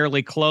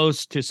fairly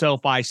close to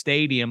SoFi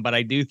Stadium, but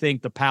I do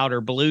think the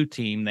powder blue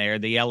team there,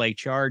 the LA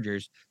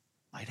Chargers,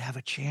 might have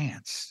a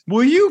chance.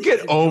 Will you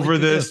get over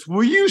this?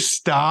 Will you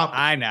stop?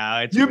 I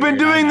know. You've been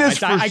doing this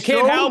for I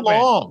can't so help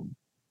long. It.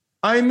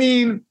 I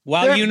mean,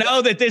 well, you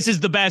know that this is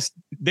the best.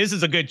 This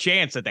is a good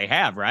chance that they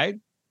have, right?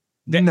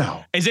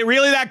 No. Is it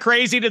really that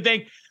crazy to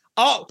think?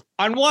 Oh,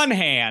 on one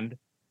hand,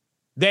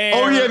 they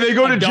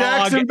go to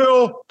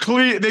Jacksonville,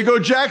 they go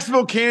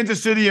Jacksonville,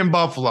 Kansas City, and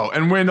Buffalo,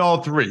 and win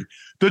all three.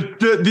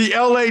 The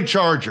LA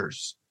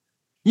Chargers.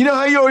 You know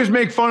how you always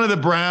make fun of the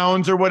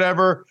Browns or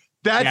whatever?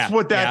 That's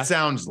what that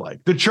sounds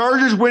like. The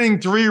Chargers winning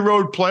 3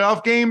 road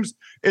playoff games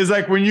is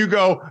like when you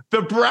go,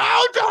 the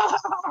Browns,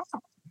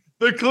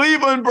 the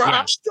Cleveland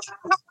Browns.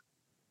 Yeah.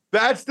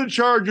 That's the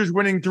Chargers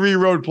winning 3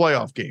 road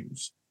playoff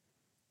games.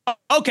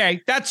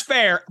 Okay, that's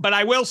fair. But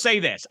I will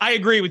say this. I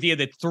agree with you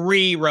that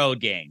 3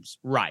 road games,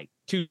 right,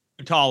 too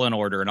tall in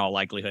order in all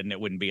likelihood, and it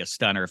wouldn't be a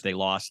stunner if they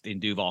lost in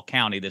Duval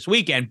County this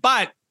weekend.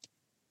 But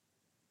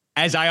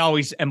as I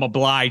always am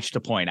obliged to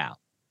point out,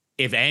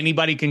 if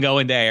anybody can go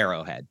into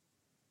Arrowhead,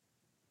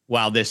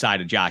 well, this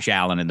side of Josh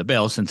Allen and the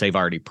Bills, since they've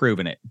already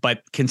proven it.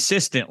 But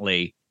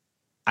consistently,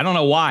 I don't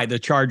know why the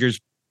Chargers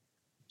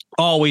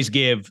always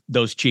give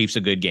those Chiefs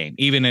a good game,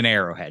 even in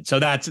Arrowhead. So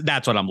that's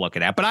what I'm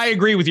looking at. But I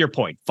agree with your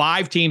point.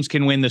 5 teams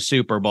can win the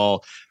Super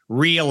Bowl.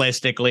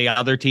 Realistically,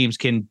 other teams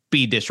can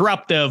be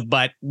disruptive,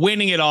 but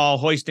winning it all,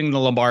 hoisting the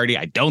Lombardi,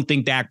 I don't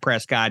think Dak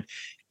Prescott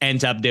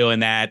ends up doing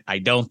that. I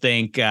don't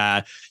think,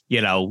 who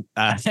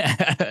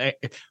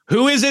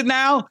is it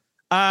now?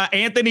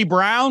 Anthony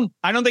Brown?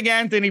 I don't think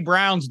Anthony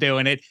Brown's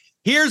doing it.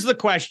 Here's the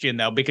question,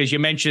 though, because you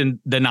mentioned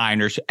the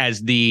Niners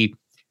as the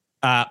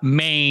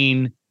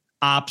main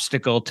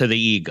obstacle to the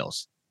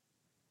Eagles.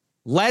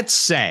 Let's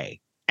say,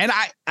 and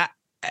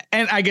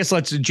I guess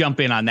let's jump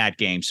in on that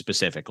game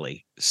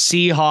specifically.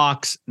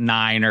 Seahawks,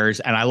 Niners,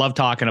 and I love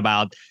talking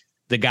about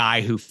the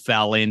guy who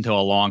fell into a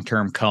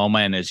long-term coma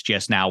and is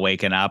just now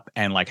waking up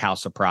and like how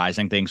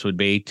surprising things would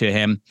be to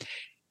him.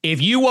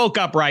 If you woke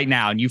up right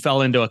now and you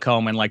fell into a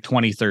coma in like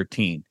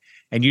 2013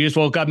 and you just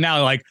woke up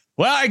now like,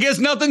 well, I guess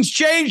nothing's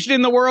changed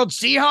in the world.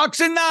 Seahawks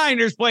and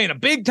Niners playing a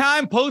big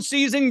time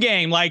postseason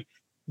game. Like,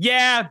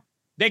 yeah,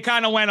 they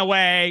kind of went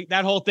away.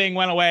 That whole thing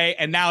went away.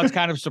 And now it's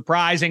kind of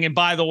surprising. And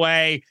by the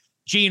way,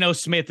 Geno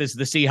Smith is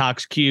the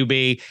Seahawks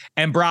QB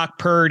and Brock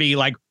Purdy.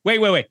 Like,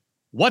 wait.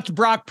 What's a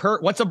Brock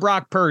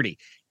Purdy?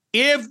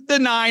 If the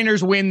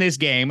Niners win this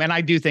game, and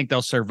I do think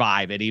they'll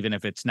survive it, even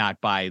if it's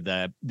not by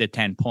the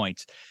 10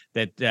 points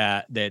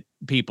that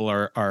people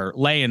are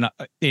laying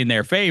in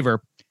their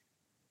favor,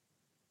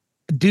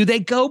 do they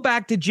go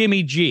back to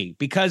Jimmy G?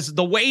 Because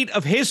the weight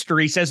of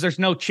history says there's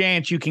no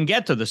chance you can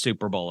get to the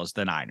Super Bowl as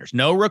the Niners.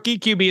 No rookie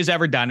QB has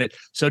ever done it.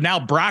 So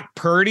now Brock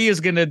Purdy is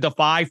going to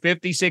defy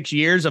 56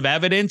 years of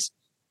evidence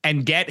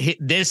and get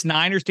this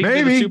Niners team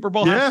to the Super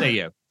Bowl. How say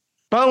you?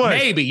 By the way,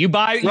 maybe you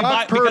buy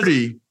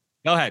Purdy.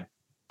 Go ahead.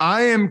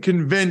 I am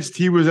convinced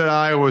he was at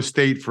Iowa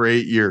State for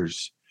 8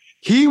 years.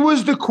 He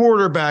was the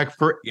quarterback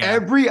for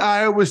every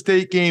Iowa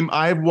State game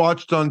I've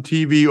watched on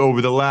TV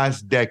over the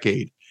last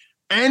decade.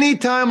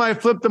 Anytime I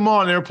flipped them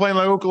on, they were playing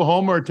like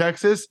Oklahoma or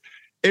Texas,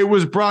 it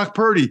was Brock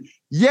Purdy.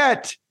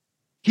 Yet,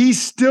 he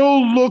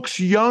still looks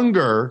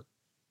younger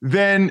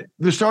than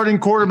the starting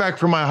quarterback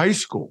for my high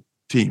school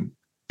team.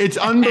 It's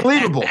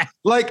unbelievable.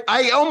 Like,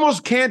 I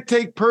almost can't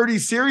take Purdy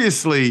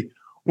seriously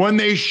when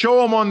they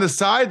show him on the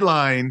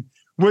sideline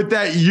with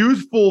that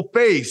youthful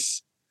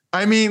face.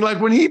 I mean, like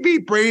when he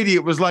beat Brady,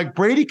 it was like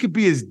Brady could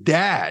be his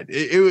dad.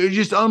 It was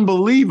just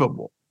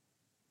unbelievable.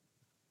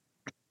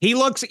 He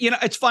looks,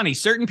 it's funny.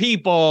 Certain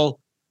people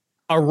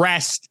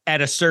arrest at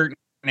a certain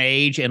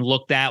age and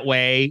look that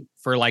way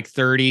for like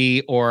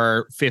 30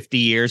 or 50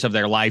 years of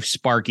their life.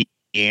 Sparky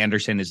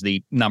Anderson is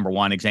the number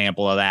one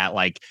example of that.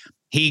 Like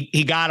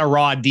he got a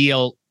raw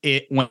deal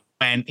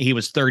when he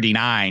was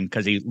 39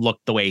 because he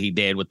looked the way he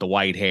did with the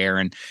white hair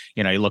and,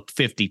 he looked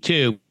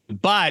 52.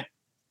 But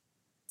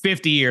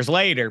 50 years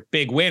later,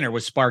 big winner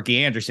was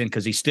Sparky Anderson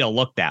because he still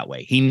looked that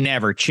way. He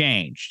never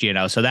changed,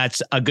 so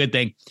that's a good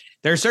thing.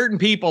 There are certain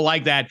people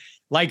like that.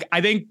 Like,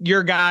 I think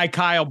your guy,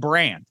 Kyle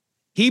Brandt,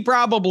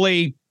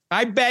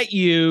 I bet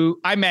you,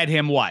 I met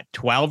him,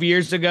 12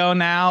 years ago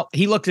now?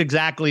 He looks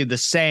exactly the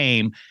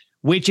same,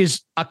 which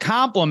is a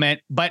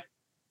compliment. But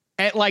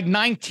at like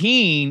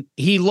 19,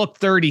 he looked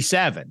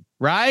 37,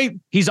 right?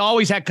 He's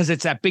always had, because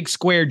it's that big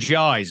square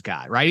jaw he's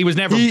got, right? He was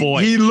never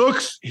boy. He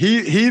looks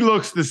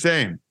the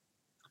same.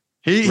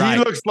 He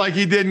looks like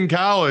he did in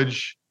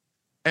college.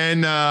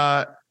 And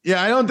I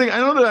don't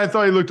know that I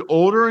thought he looked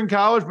older in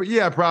college, but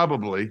yeah,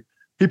 probably.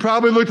 He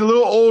probably looked a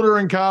little older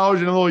in college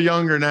and a little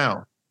younger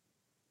now.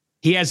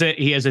 He has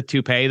a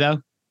toupee though.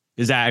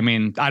 Is that,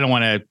 I don't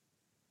want to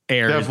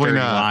air his dirty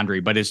laundry,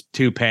 but his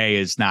toupee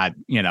is not,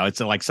 it's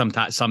like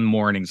some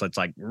mornings it's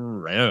like,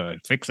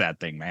 fix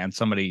that thing, man.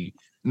 Somebody.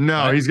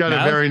 No, he's got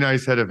a very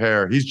nice head of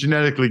hair. He's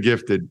genetically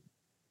gifted.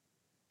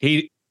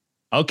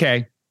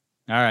 Okay.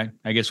 All right.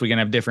 I guess we can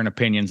have different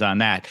opinions on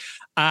that.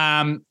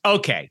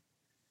 Okay.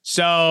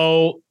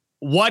 So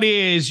what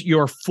is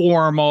your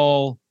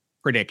formal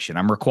prediction?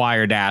 I'm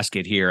required to ask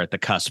it here at the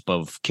cusp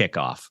of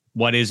kickoff.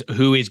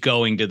 Who is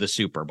going to the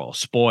Super Bowl?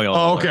 Spoil.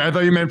 Oh, okay. I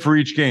thought you meant for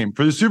each game.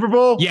 For the Super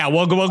Bowl? Yeah,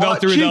 we'll go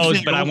through Chiefs, those,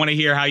 Eagles. but I want to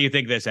hear how you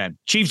think this ends.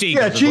 Chiefs,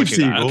 Eagles. Yeah, Chiefs,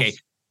 Eagles. Okay.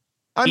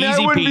 I mean,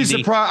 Easy I wouldn't be peasy.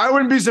 surprised. I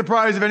wouldn't be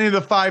surprised if any of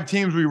the 5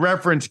 teams we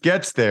referenced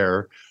gets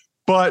there,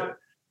 but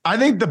I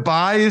think the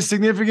bye is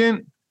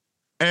significant.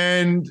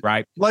 And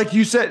Right. like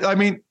you said, I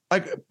mean,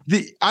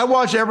 I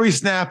watch every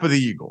snap of the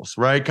Eagles,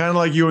 right? Kind of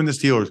like you and the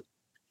Steelers.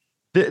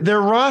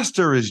 Their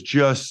roster is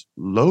just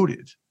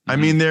loaded. I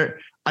mean,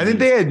 I think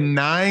they had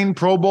 8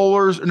 Pro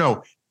Bowlers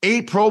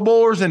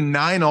and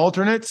 9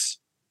 alternates,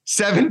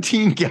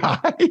 17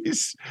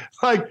 guys.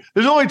 Like,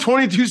 there's only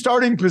 22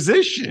 starting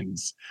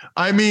positions.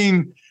 I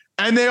mean,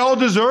 and they all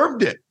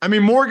deserved it. I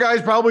mean, more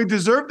guys probably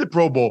deserved the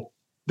Pro Bowl.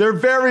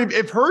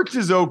 If Hurts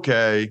is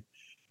okay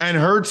and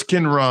Hurts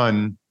can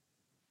run,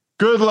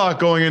 good luck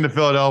going into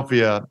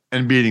Philadelphia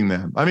and beating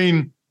them. I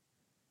mean,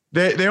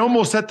 they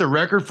almost set the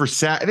record for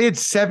sacks. They had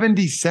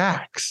 70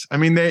 sacks. I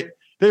mean, they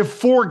have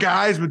 4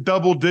 guys with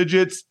double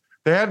digits.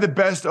 They have the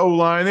best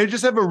O-line. They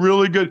just have a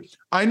really good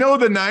 – I know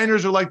the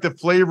Niners are like the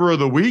flavor of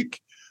the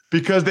week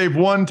because they've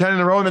won 10 in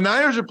a row. And the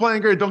Niners are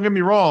playing great, don't get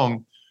me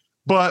wrong,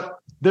 but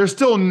they're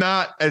still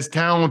not as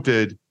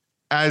talented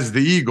as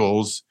the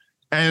Eagles.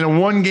 And in a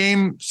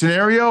one-game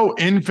scenario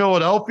in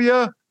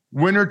Philadelphia,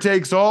 winner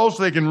takes all,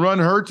 so they can run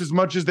Hurts as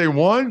much as they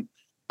want.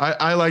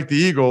 I like the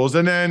Eagles.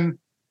 And then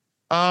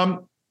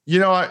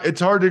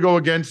it's hard to go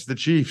against the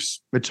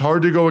Chiefs. It's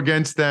hard to go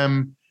against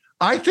them.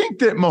 I think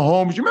that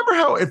Mahomes, you remember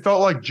how it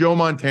felt like Joe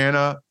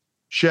Montana,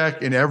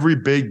 Shaq, in every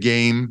big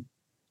game,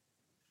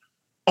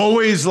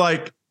 always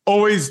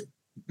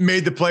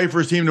made the play for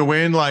his team to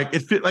win. Like,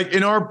 it fit, like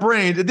in our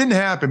brains, it didn't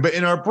happen, but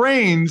in our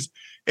brains,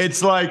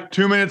 it's like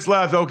 2 minutes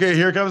left. Okay,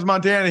 here comes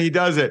Montana. He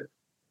does it.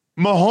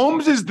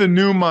 Mahomes is the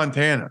new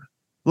Montana.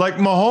 Like,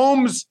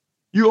 Mahomes,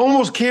 you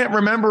almost can't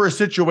remember a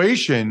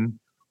situation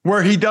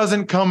where he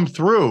doesn't come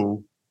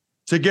through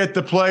to get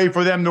the play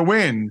for them to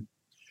win.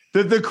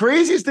 The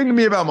craziest thing to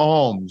me about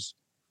Mahomes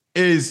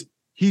is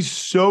he's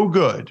so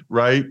good,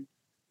 right?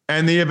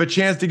 And they have a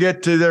chance to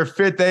get to their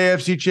 5th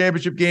AFC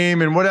championship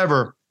game and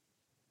whatever.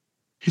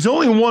 He's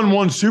only won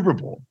 1 Super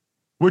Bowl,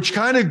 which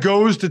kind of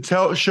goes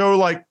to show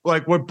like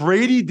what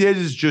Brady did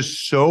is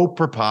just so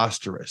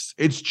preposterous.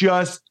 It's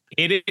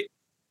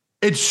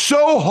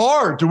so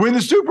hard to win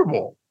the Super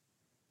Bowl.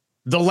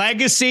 The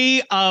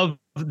legacy of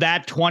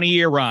that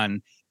 20-year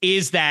run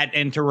is that,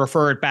 and to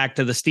refer it back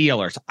to the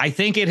Steelers, I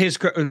think it is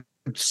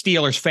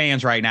Steelers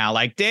fans right now,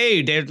 like,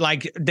 dude, they're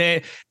like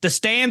the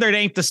standard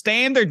ain't the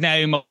standard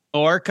no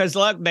more because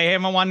look, they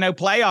haven't won no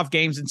playoff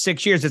games in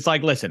 6 years. It's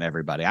like, listen,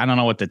 everybody, I don't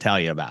know what to tell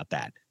you about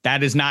that.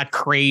 That is not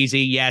crazy.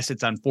 Yes,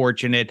 it's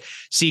unfortunate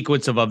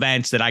sequence of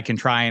events that I can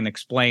try and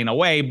explain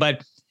away,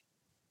 but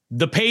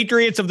the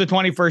Patriots of the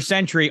 21st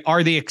century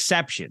are the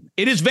exception.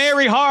 It is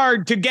very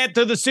hard to get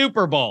to the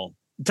Super Bowl,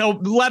 to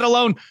let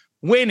alone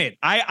win it.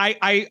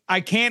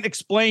 I can't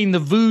explain the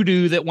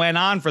voodoo that went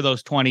on for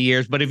those 20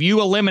 years, but if you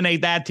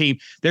eliminate that team,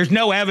 there's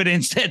no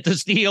evidence that the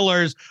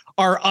Steelers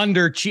are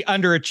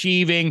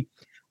underachieving.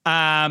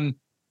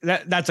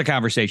 That's a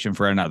conversation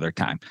for another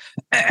time.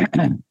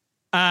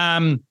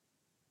 I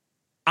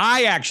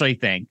actually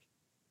think,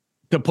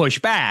 to push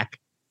back,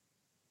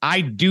 I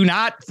do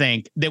not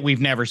think that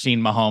we've never seen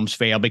Mahomes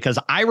fail, because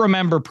I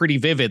remember pretty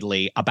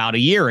vividly about a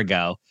year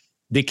ago,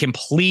 the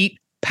complete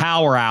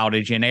power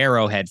outage in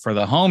Arrowhead for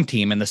the home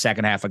team in the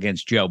second half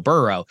against Joe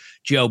Burrow.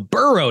 Joe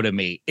Burrow, to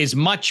me, is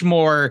much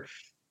more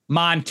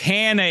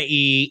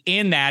Montana-y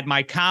in that.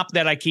 My comp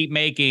that I keep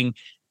making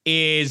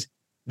is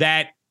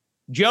that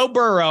Joe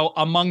Burrow,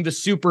 among the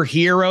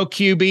superhero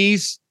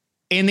QBs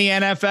in the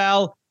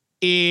NFL,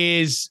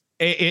 is,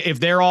 if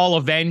they're all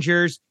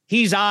Avengers,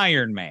 he's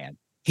Iron Man.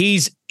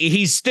 He's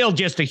still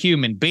just a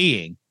human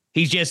being.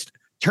 He just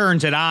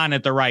turns it on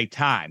at the right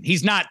time.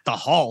 He's not the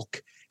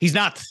Hulk. He's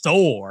not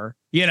Thor.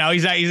 You know, he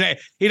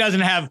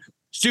doesn't have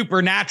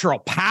supernatural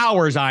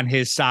powers on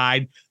his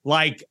side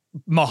like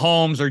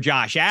Mahomes or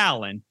Josh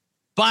Allen,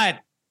 but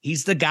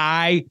he's the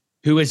guy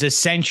who is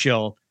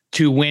essential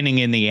to winning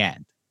in the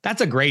end.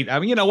 That's a great, I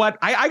mean, you know what?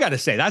 I got to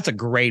say, that's a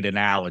great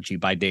analogy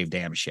by Dave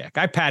Dameshek.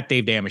 I pat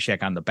Dave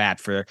Dameshek on the back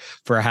for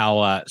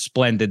how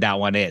splendid that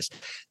one is.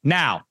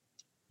 Now,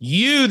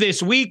 you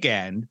this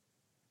weekend,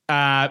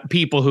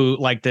 people who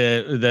like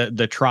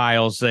the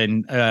trials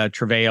and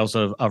travails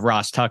of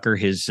Ross Tucker,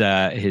 his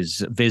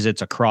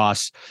visits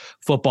across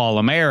football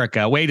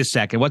America. Wait a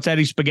second. What's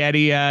Eddie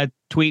Spaghetti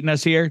tweeting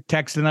us here,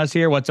 texting us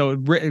here?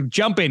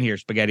 Jump in here,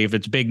 Spaghetti, if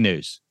it's big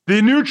news.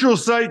 The neutral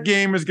site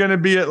game is going to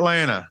be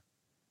Atlanta.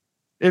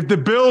 If the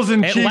Bills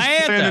and Chiefs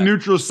play the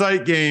neutral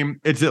site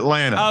game, it's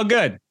Atlanta. Oh,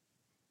 good.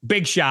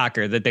 Big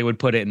shocker that they would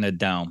put it in the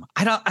dome.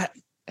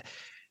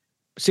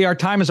 See, our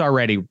time is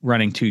already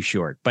running too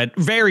short, but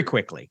very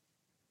quickly,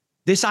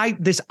 this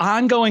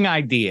ongoing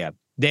idea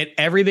that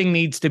everything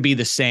needs to be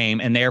the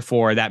same, and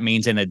therefore that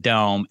means in a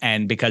dome,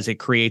 and because it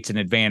creates an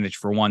advantage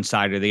for one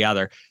side or the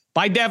other.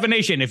 By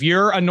definition, if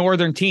you're a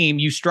northern team,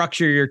 you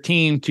structure your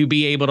team to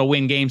be able to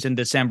win games in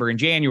December and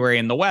January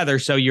in the weather.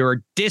 So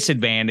you're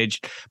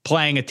disadvantaged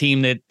playing a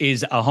team that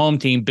is a home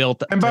team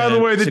built. And by the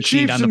way, the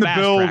Chiefs and the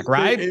Bills, track,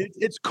 right?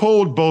 It's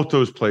cold both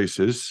those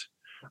places.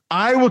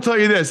 I will tell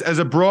you this, as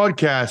a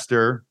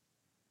broadcaster,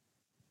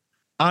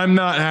 I'm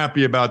not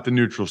happy about the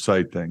neutral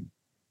site thing.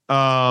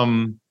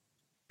 Amen.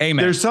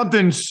 There's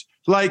something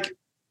like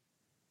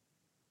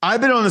I've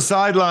been on the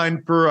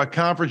sideline for a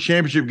conference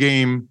championship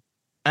game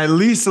at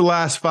least the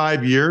last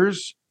 5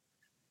 years.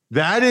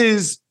 That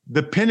is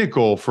the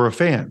pinnacle for a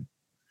fan,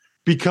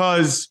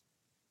 because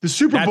the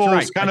Super Bowl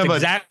is kind of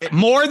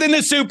more than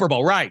the Super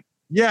Bowl, right?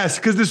 Yes,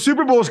 because the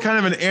Super Bowl is kind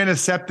of an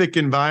antiseptic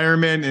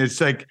environment. And it's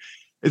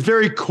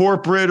very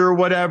corporate or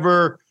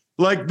whatever.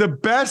 Like, the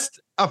best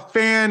a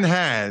fan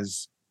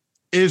has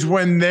is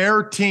when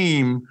their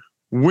team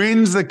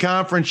wins the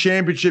conference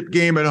championship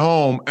game at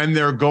home and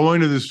they're going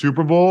to the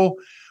Super Bowl.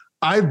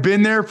 I've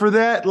been there for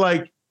that.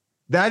 Like,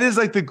 that is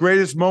like the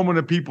greatest moment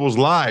of people's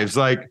lives.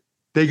 Like,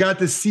 they got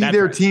to see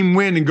their team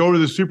win and go to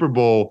the Super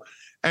Bowl,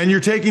 and you're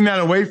taking that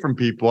away from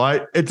people.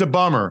 It's a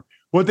bummer.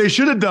 What they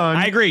should have done.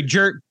 I agree.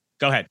 Go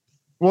ahead.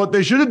 What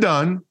they should have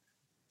done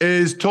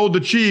is told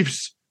the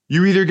Chiefs,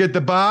 you either get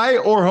the bye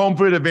or home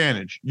field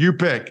advantage. You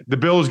pick. The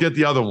Bills get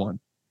the other one.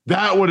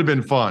 That would have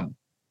been fun.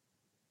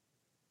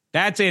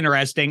 That's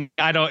interesting.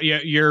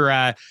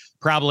 You're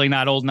probably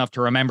not old enough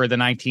to remember the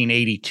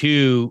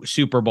 1982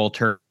 Super Bowl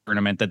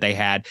tournament that they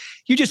had.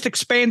 You just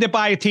expand it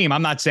by a team.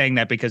 I'm not saying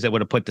that because it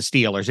would have put the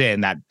Steelers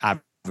in. That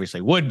obviously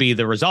would be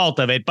the result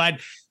of it.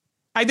 But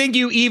I think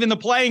you even the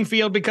playing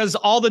field, because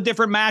all the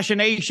different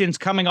machinations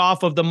coming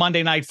off of the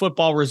Monday Night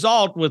Football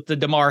result with the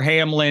Damar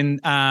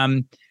Hamlin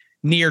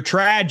near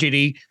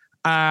tragedy.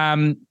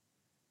 I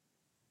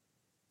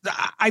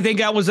think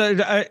that was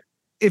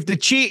if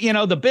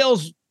the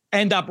Bills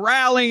end up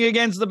rallying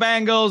against the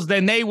Bengals,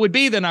 then they would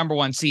be the number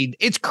one seed.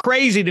 It's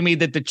crazy to me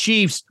that the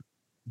Chiefs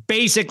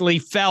basically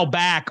fell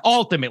back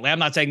ultimately. I'm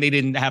not saying they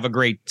didn't have a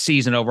great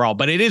season overall,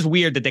 but it is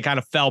weird that they kind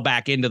of fell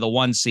back into the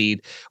one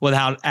seed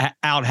without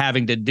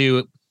having to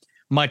do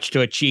much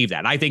to achieve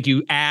that. I think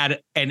you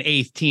add an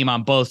eighth team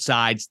on both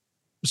sides.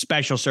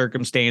 Special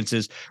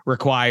circumstances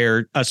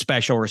require a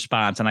special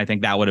response. And I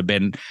think that would have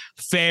been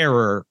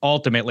fairer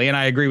ultimately. And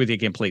I agree with you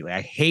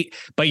completely.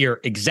 But you're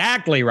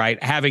exactly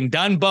right. Having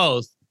done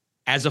both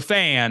as a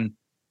fan,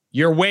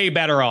 you're way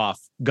better off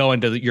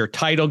going to your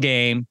title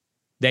game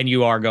than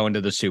you are going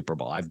to the Super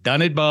Bowl. I've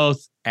done it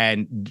both.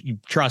 And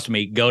trust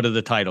me, go to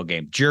the title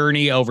game.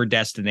 Journey over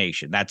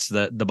destination. That's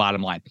the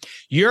bottom line.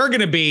 You're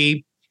going to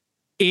be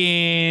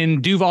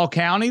in Duval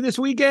County this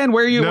weekend.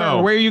 Where are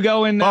you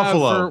going?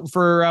 Buffalo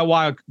for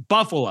Wild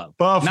Buffalo.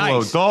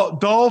 Nice.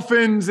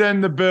 Dolphins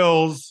and the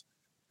Bills,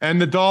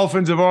 and the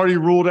Dolphins have already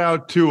ruled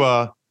out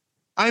Tua.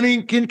 I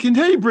mean, can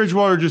Teddy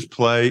Bridgewater just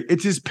play?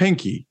 It's his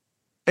pinky.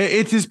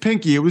 It's his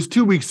pinky. It was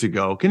 2 weeks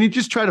ago. Can he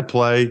just try to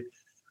play?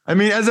 I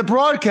mean, as a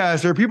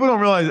broadcaster, people don't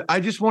realize I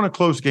just want a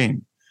close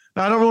game.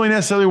 Now, I don't really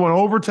necessarily want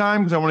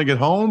overtime because I want to get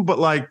home, but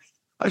I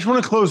just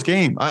want a close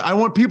game. I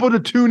want people to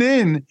tune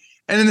in.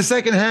 And in the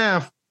second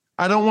half,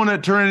 I don't want to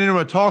turn it into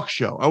a talk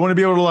show. I want to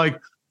be able to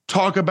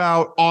talk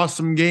about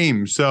awesome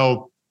games.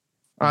 So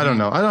I don't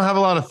know. I don't have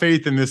a lot of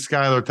faith in this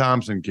Skylar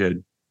Thompson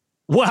kid.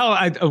 Well,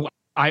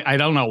 I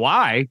don't know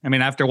why. I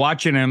mean, after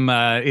watching him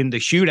in the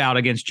shootout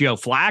against Joe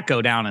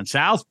Flacco down in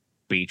South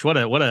Beach, what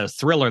a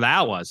thriller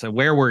that was.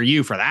 Where were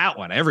you for that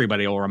one?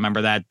 Everybody will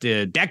remember that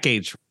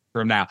decades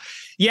from now.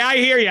 Yeah, I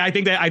hear you. I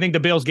think the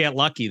Bills get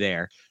lucky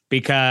there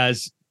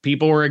because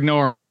people were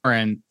ignoring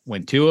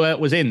when Tua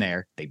was in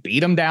there. They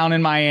beat him down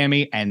in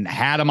Miami and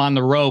had him on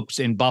the ropes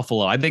in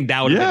Buffalo. I think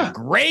that would have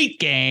been a great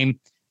game.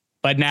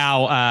 But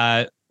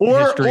now,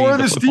 or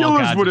the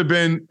Steelers would have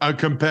been a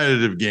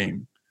competitive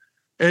game.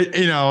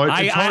 It's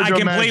hard to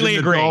completely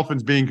imagine the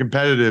Dolphins being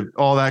competitive,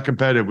 all that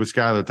competitive with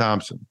Skylar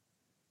Thompson.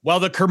 Well,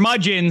 the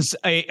curmudgeons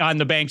on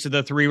the banks of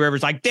the Three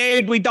Rivers,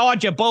 dude, we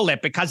dodge a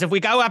bullet because if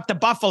we go up to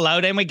Buffalo,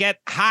 then we get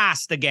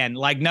Haased again.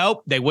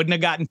 Nope, they wouldn't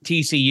have gotten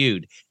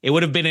TCU'd. It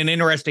would have been an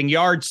interesting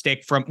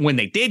yardstick from when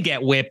they did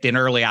get whipped in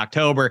early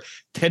October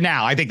to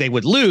now. I think they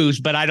would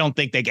lose, but I don't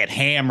think they get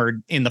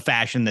hammered in the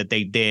fashion that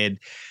they did,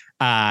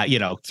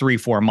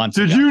 3-4 months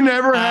ago. Did you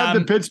never have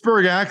the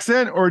Pittsburgh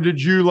accent, or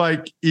did you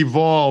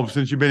evolve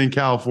since you've been in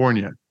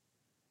California?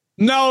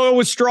 No, it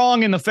was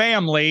strong in the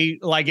family,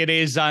 like it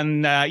is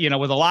on,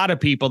 with a lot of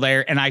people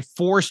there. And I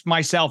forced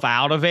myself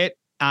out of it.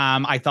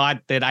 I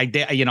thought that I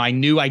did, I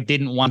knew I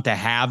didn't want to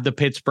have the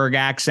Pittsburgh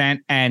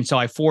accent. And so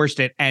I forced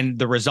it. And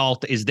the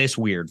result is this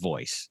weird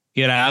voice,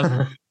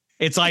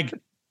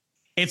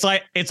 It's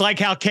like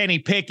how Kenny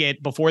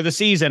Pickett before the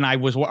season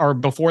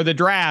before the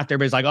draft,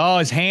 everybody's like, oh,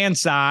 his hand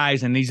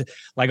size. And he's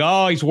like,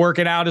 oh, he's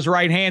working out his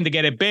right hand to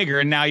get it bigger.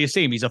 And now you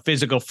see him. He's a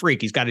physical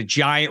freak. He's got a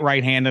giant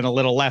right hand and a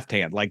little left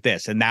hand like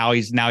this. And now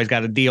he's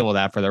got to deal with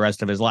that for the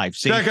rest of his life.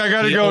 See, Zach, I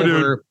got to go,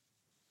 dude.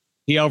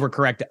 He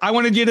overcorrected. I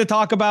wanted you to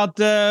talk about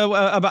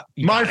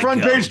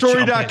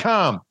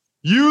myfrontpagestory.com.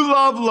 You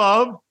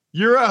love.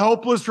 You're a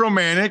hopeless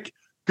romantic.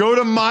 Go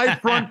to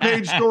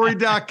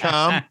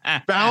myfrontpagestory.com.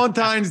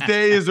 Valentine's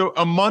Day is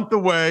a month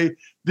away.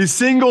 The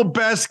single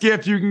best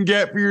gift you can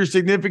get for your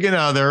significant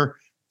other.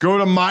 Go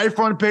to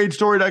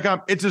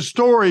myfrontpagestory.com. It's a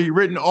story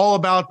written all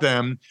about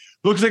them.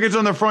 Looks like it's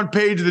on the front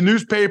page of the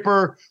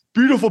newspaper.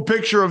 Beautiful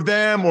picture of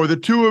them or the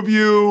two of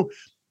you.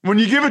 When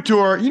you give it to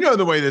her, you know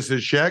the way this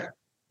is, Shaq.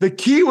 The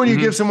key when you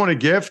give someone a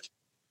gift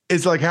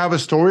is like have a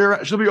story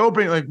around. She'll be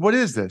opening like, what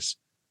is this?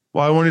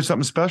 Well, I wanted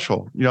something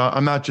special. You know,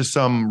 I'm not just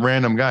some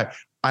random guy.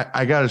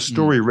 I got a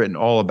story written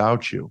all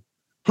about you.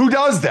 Who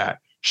does that?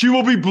 She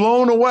will be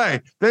blown away.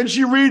 Then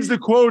she reads the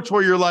quotes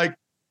where you're like,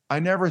 I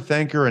never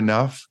thank her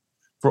enough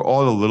for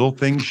all the little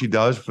things she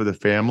does for the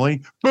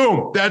family.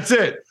 Boom, that's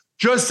it.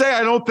 Just say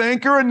I don't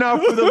thank her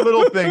enough for the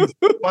little things,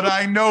 but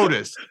I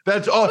notice.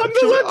 That's all. I'm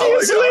the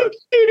luckiest lady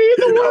in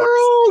the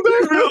world.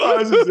 He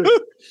realizes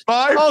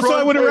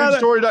it.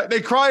 Story.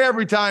 They cry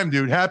every time,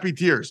 dude. Happy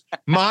tears.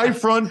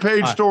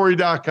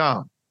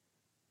 Myfrontpagestory.com.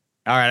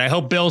 All right. I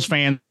hope Bills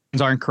fans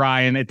aren't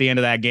crying at the end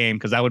of that game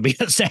because that would be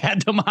a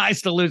sad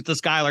demise to lose to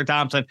Skylar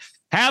Thompson.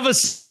 Have a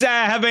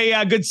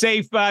good,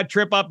 safe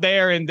trip up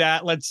there, and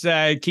let's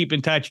keep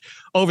in touch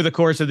over the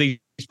course of these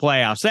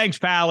playoffs. Thanks,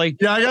 Pally.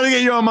 Yeah, I got to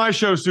get you on my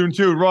show soon,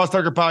 too. Ross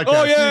Tucker Podcast.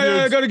 Oh,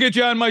 yeah, I got to get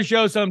you on my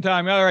show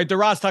sometime. All right, the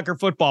Ross Tucker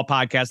Football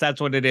Podcast. That's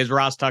what it is,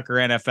 Ross Tucker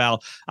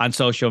NFL on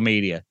social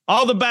media.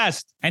 All the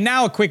best. And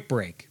now a quick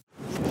break.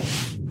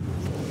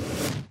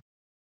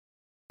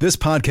 This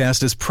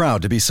podcast is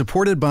proud to be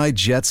supported by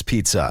Jets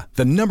Pizza,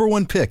 the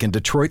 #1 pick in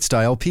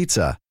Detroit-style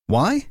pizza.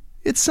 Why?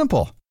 It's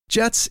simple.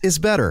 Jets is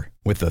better.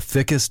 With the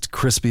thickest,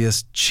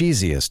 crispiest,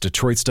 cheesiest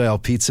Detroit-style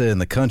pizza in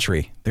the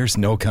country, there's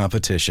no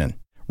competition.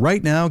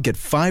 Right now, get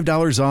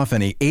 $5 off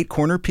any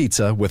 8-corner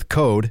pizza with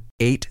code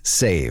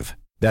 8SAVE.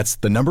 That's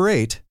the number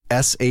 8,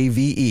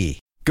 S-A-V-E.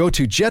 Go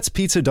to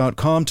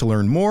jetspizza.com to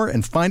learn more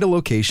and find a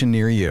location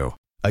near you.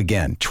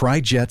 Again, try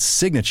Jet's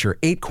signature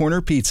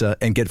 8-corner pizza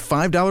and get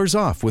 $5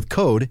 off with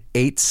code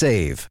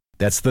 8SAVE.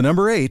 That's the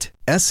number 8,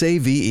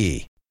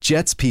 S-A-V-E.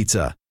 Jet's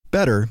Pizza.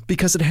 Better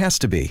because it has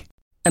to be.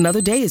 Another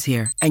day is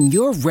here, and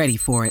you're ready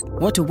for it.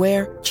 What to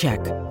wear?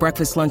 Check.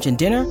 Breakfast, lunch, and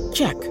dinner?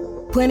 Check.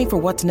 Planning for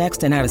what's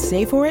next and how to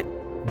save for it?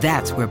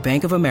 That's where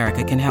Bank of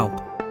America can help.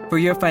 For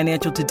your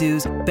financial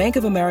to-dos, Bank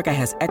of America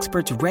has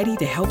experts ready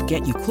to help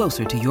get you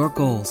closer to your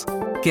goals.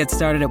 Get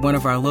started at one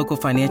of our local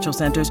financial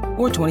centers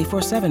or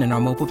 24/7 in our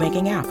mobile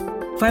banking app.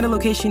 Find a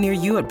location near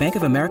you at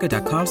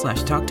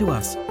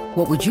bankofamerica.com/talktous.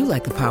 What would you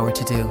like the power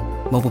to do?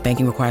 Mobile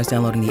banking requires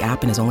downloading the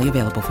app and is only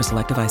available for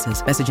select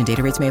devices. Message and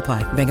data rates may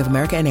apply. Bank of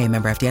America N.A.,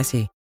 member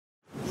FDIC.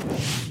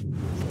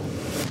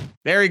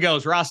 There he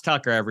goes, Ross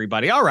Tucker,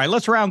 everybody. All right,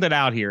 let's round it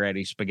out here,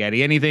 Eddie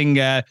Spaghetti. Anything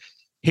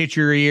hit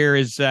your ear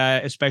is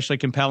especially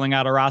compelling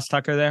out of Ross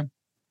Tucker there?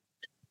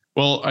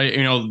 Well,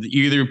 you're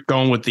either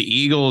going with the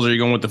Eagles or you're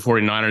going with the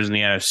 49ers in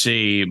the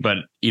NFC. But,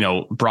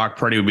 Brock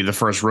Purdy would be the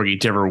first rookie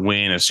to ever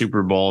win a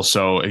Super Bowl.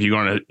 So if you're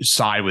going to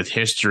side with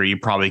history, you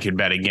probably could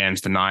bet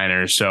against the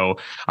Niners. So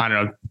I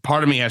don't know.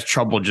 Part of me has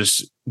trouble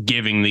just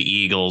giving the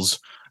Eagles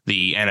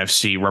the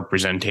NFC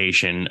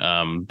representation.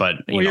 But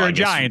you're a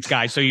Giants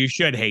guy, so you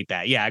should hate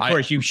that. Yeah, of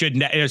course you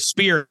should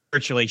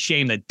spiritually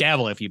shame the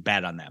devil if you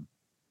bet on them.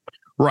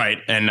 Right.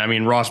 And I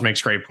mean, Ross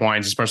makes great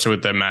points, especially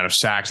with the amount of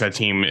sacks that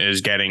team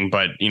is getting.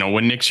 But,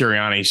 when Nick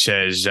Sirianni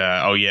says,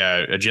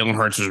 Jalen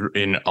Hurts was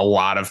in a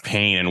lot of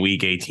pain in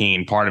week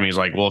 18, part of me is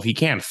like, well, if he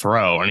can't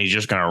throw and he's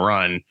just going to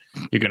run,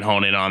 you can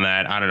hone in on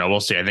that. I don't know.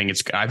 We'll see. I think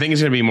it's going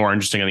to be more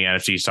interesting on the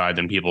NFC side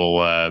than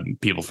people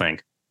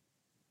think.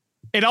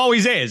 It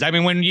always is. I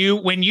mean, when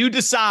you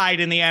decide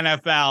in the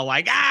NFL,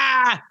 like,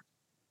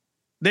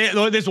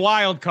 this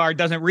wild card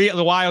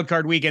the wild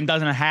card weekend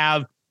doesn't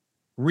have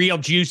real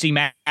juicy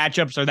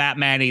matchups or that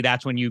many,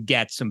 that's when you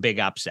get some big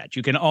upsets.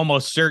 You can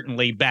almost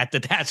certainly bet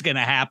that that's going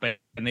to happen.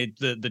 And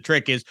the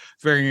trick is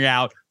figuring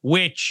out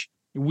which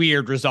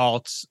weird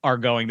results are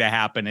going to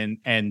happen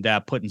and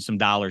putting some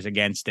dollars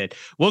against it.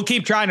 We'll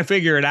keep trying to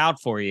figure it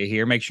out for you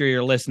here. Make sure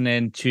you're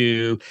listening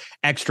to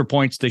Extra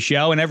Points, the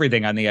show, and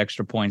everything on the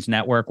Extra Points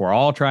Network. We're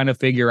all trying to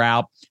figure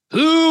out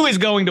who is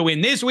going to win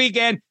this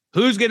weekend,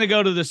 who's going to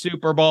go to the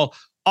Super Bowl.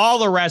 All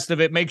the rest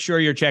of it, make sure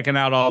you're checking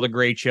out all the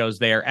great shows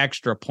there.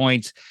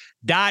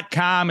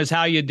 ExtraPoints.com is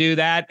how you do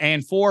that.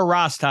 And for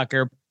Ross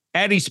Tucker,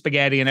 Eddie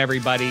Spaghetti, and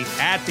everybody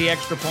at the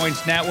Extra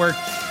Points Network,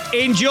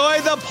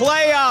 enjoy the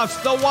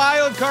playoffs. The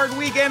wild card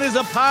weekend is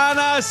upon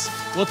us.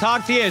 We'll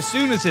talk to you as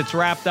soon as it's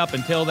wrapped up.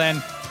 Until then,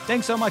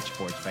 thanks so much,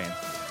 sports fans.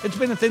 It's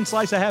been a thin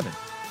slice of heaven.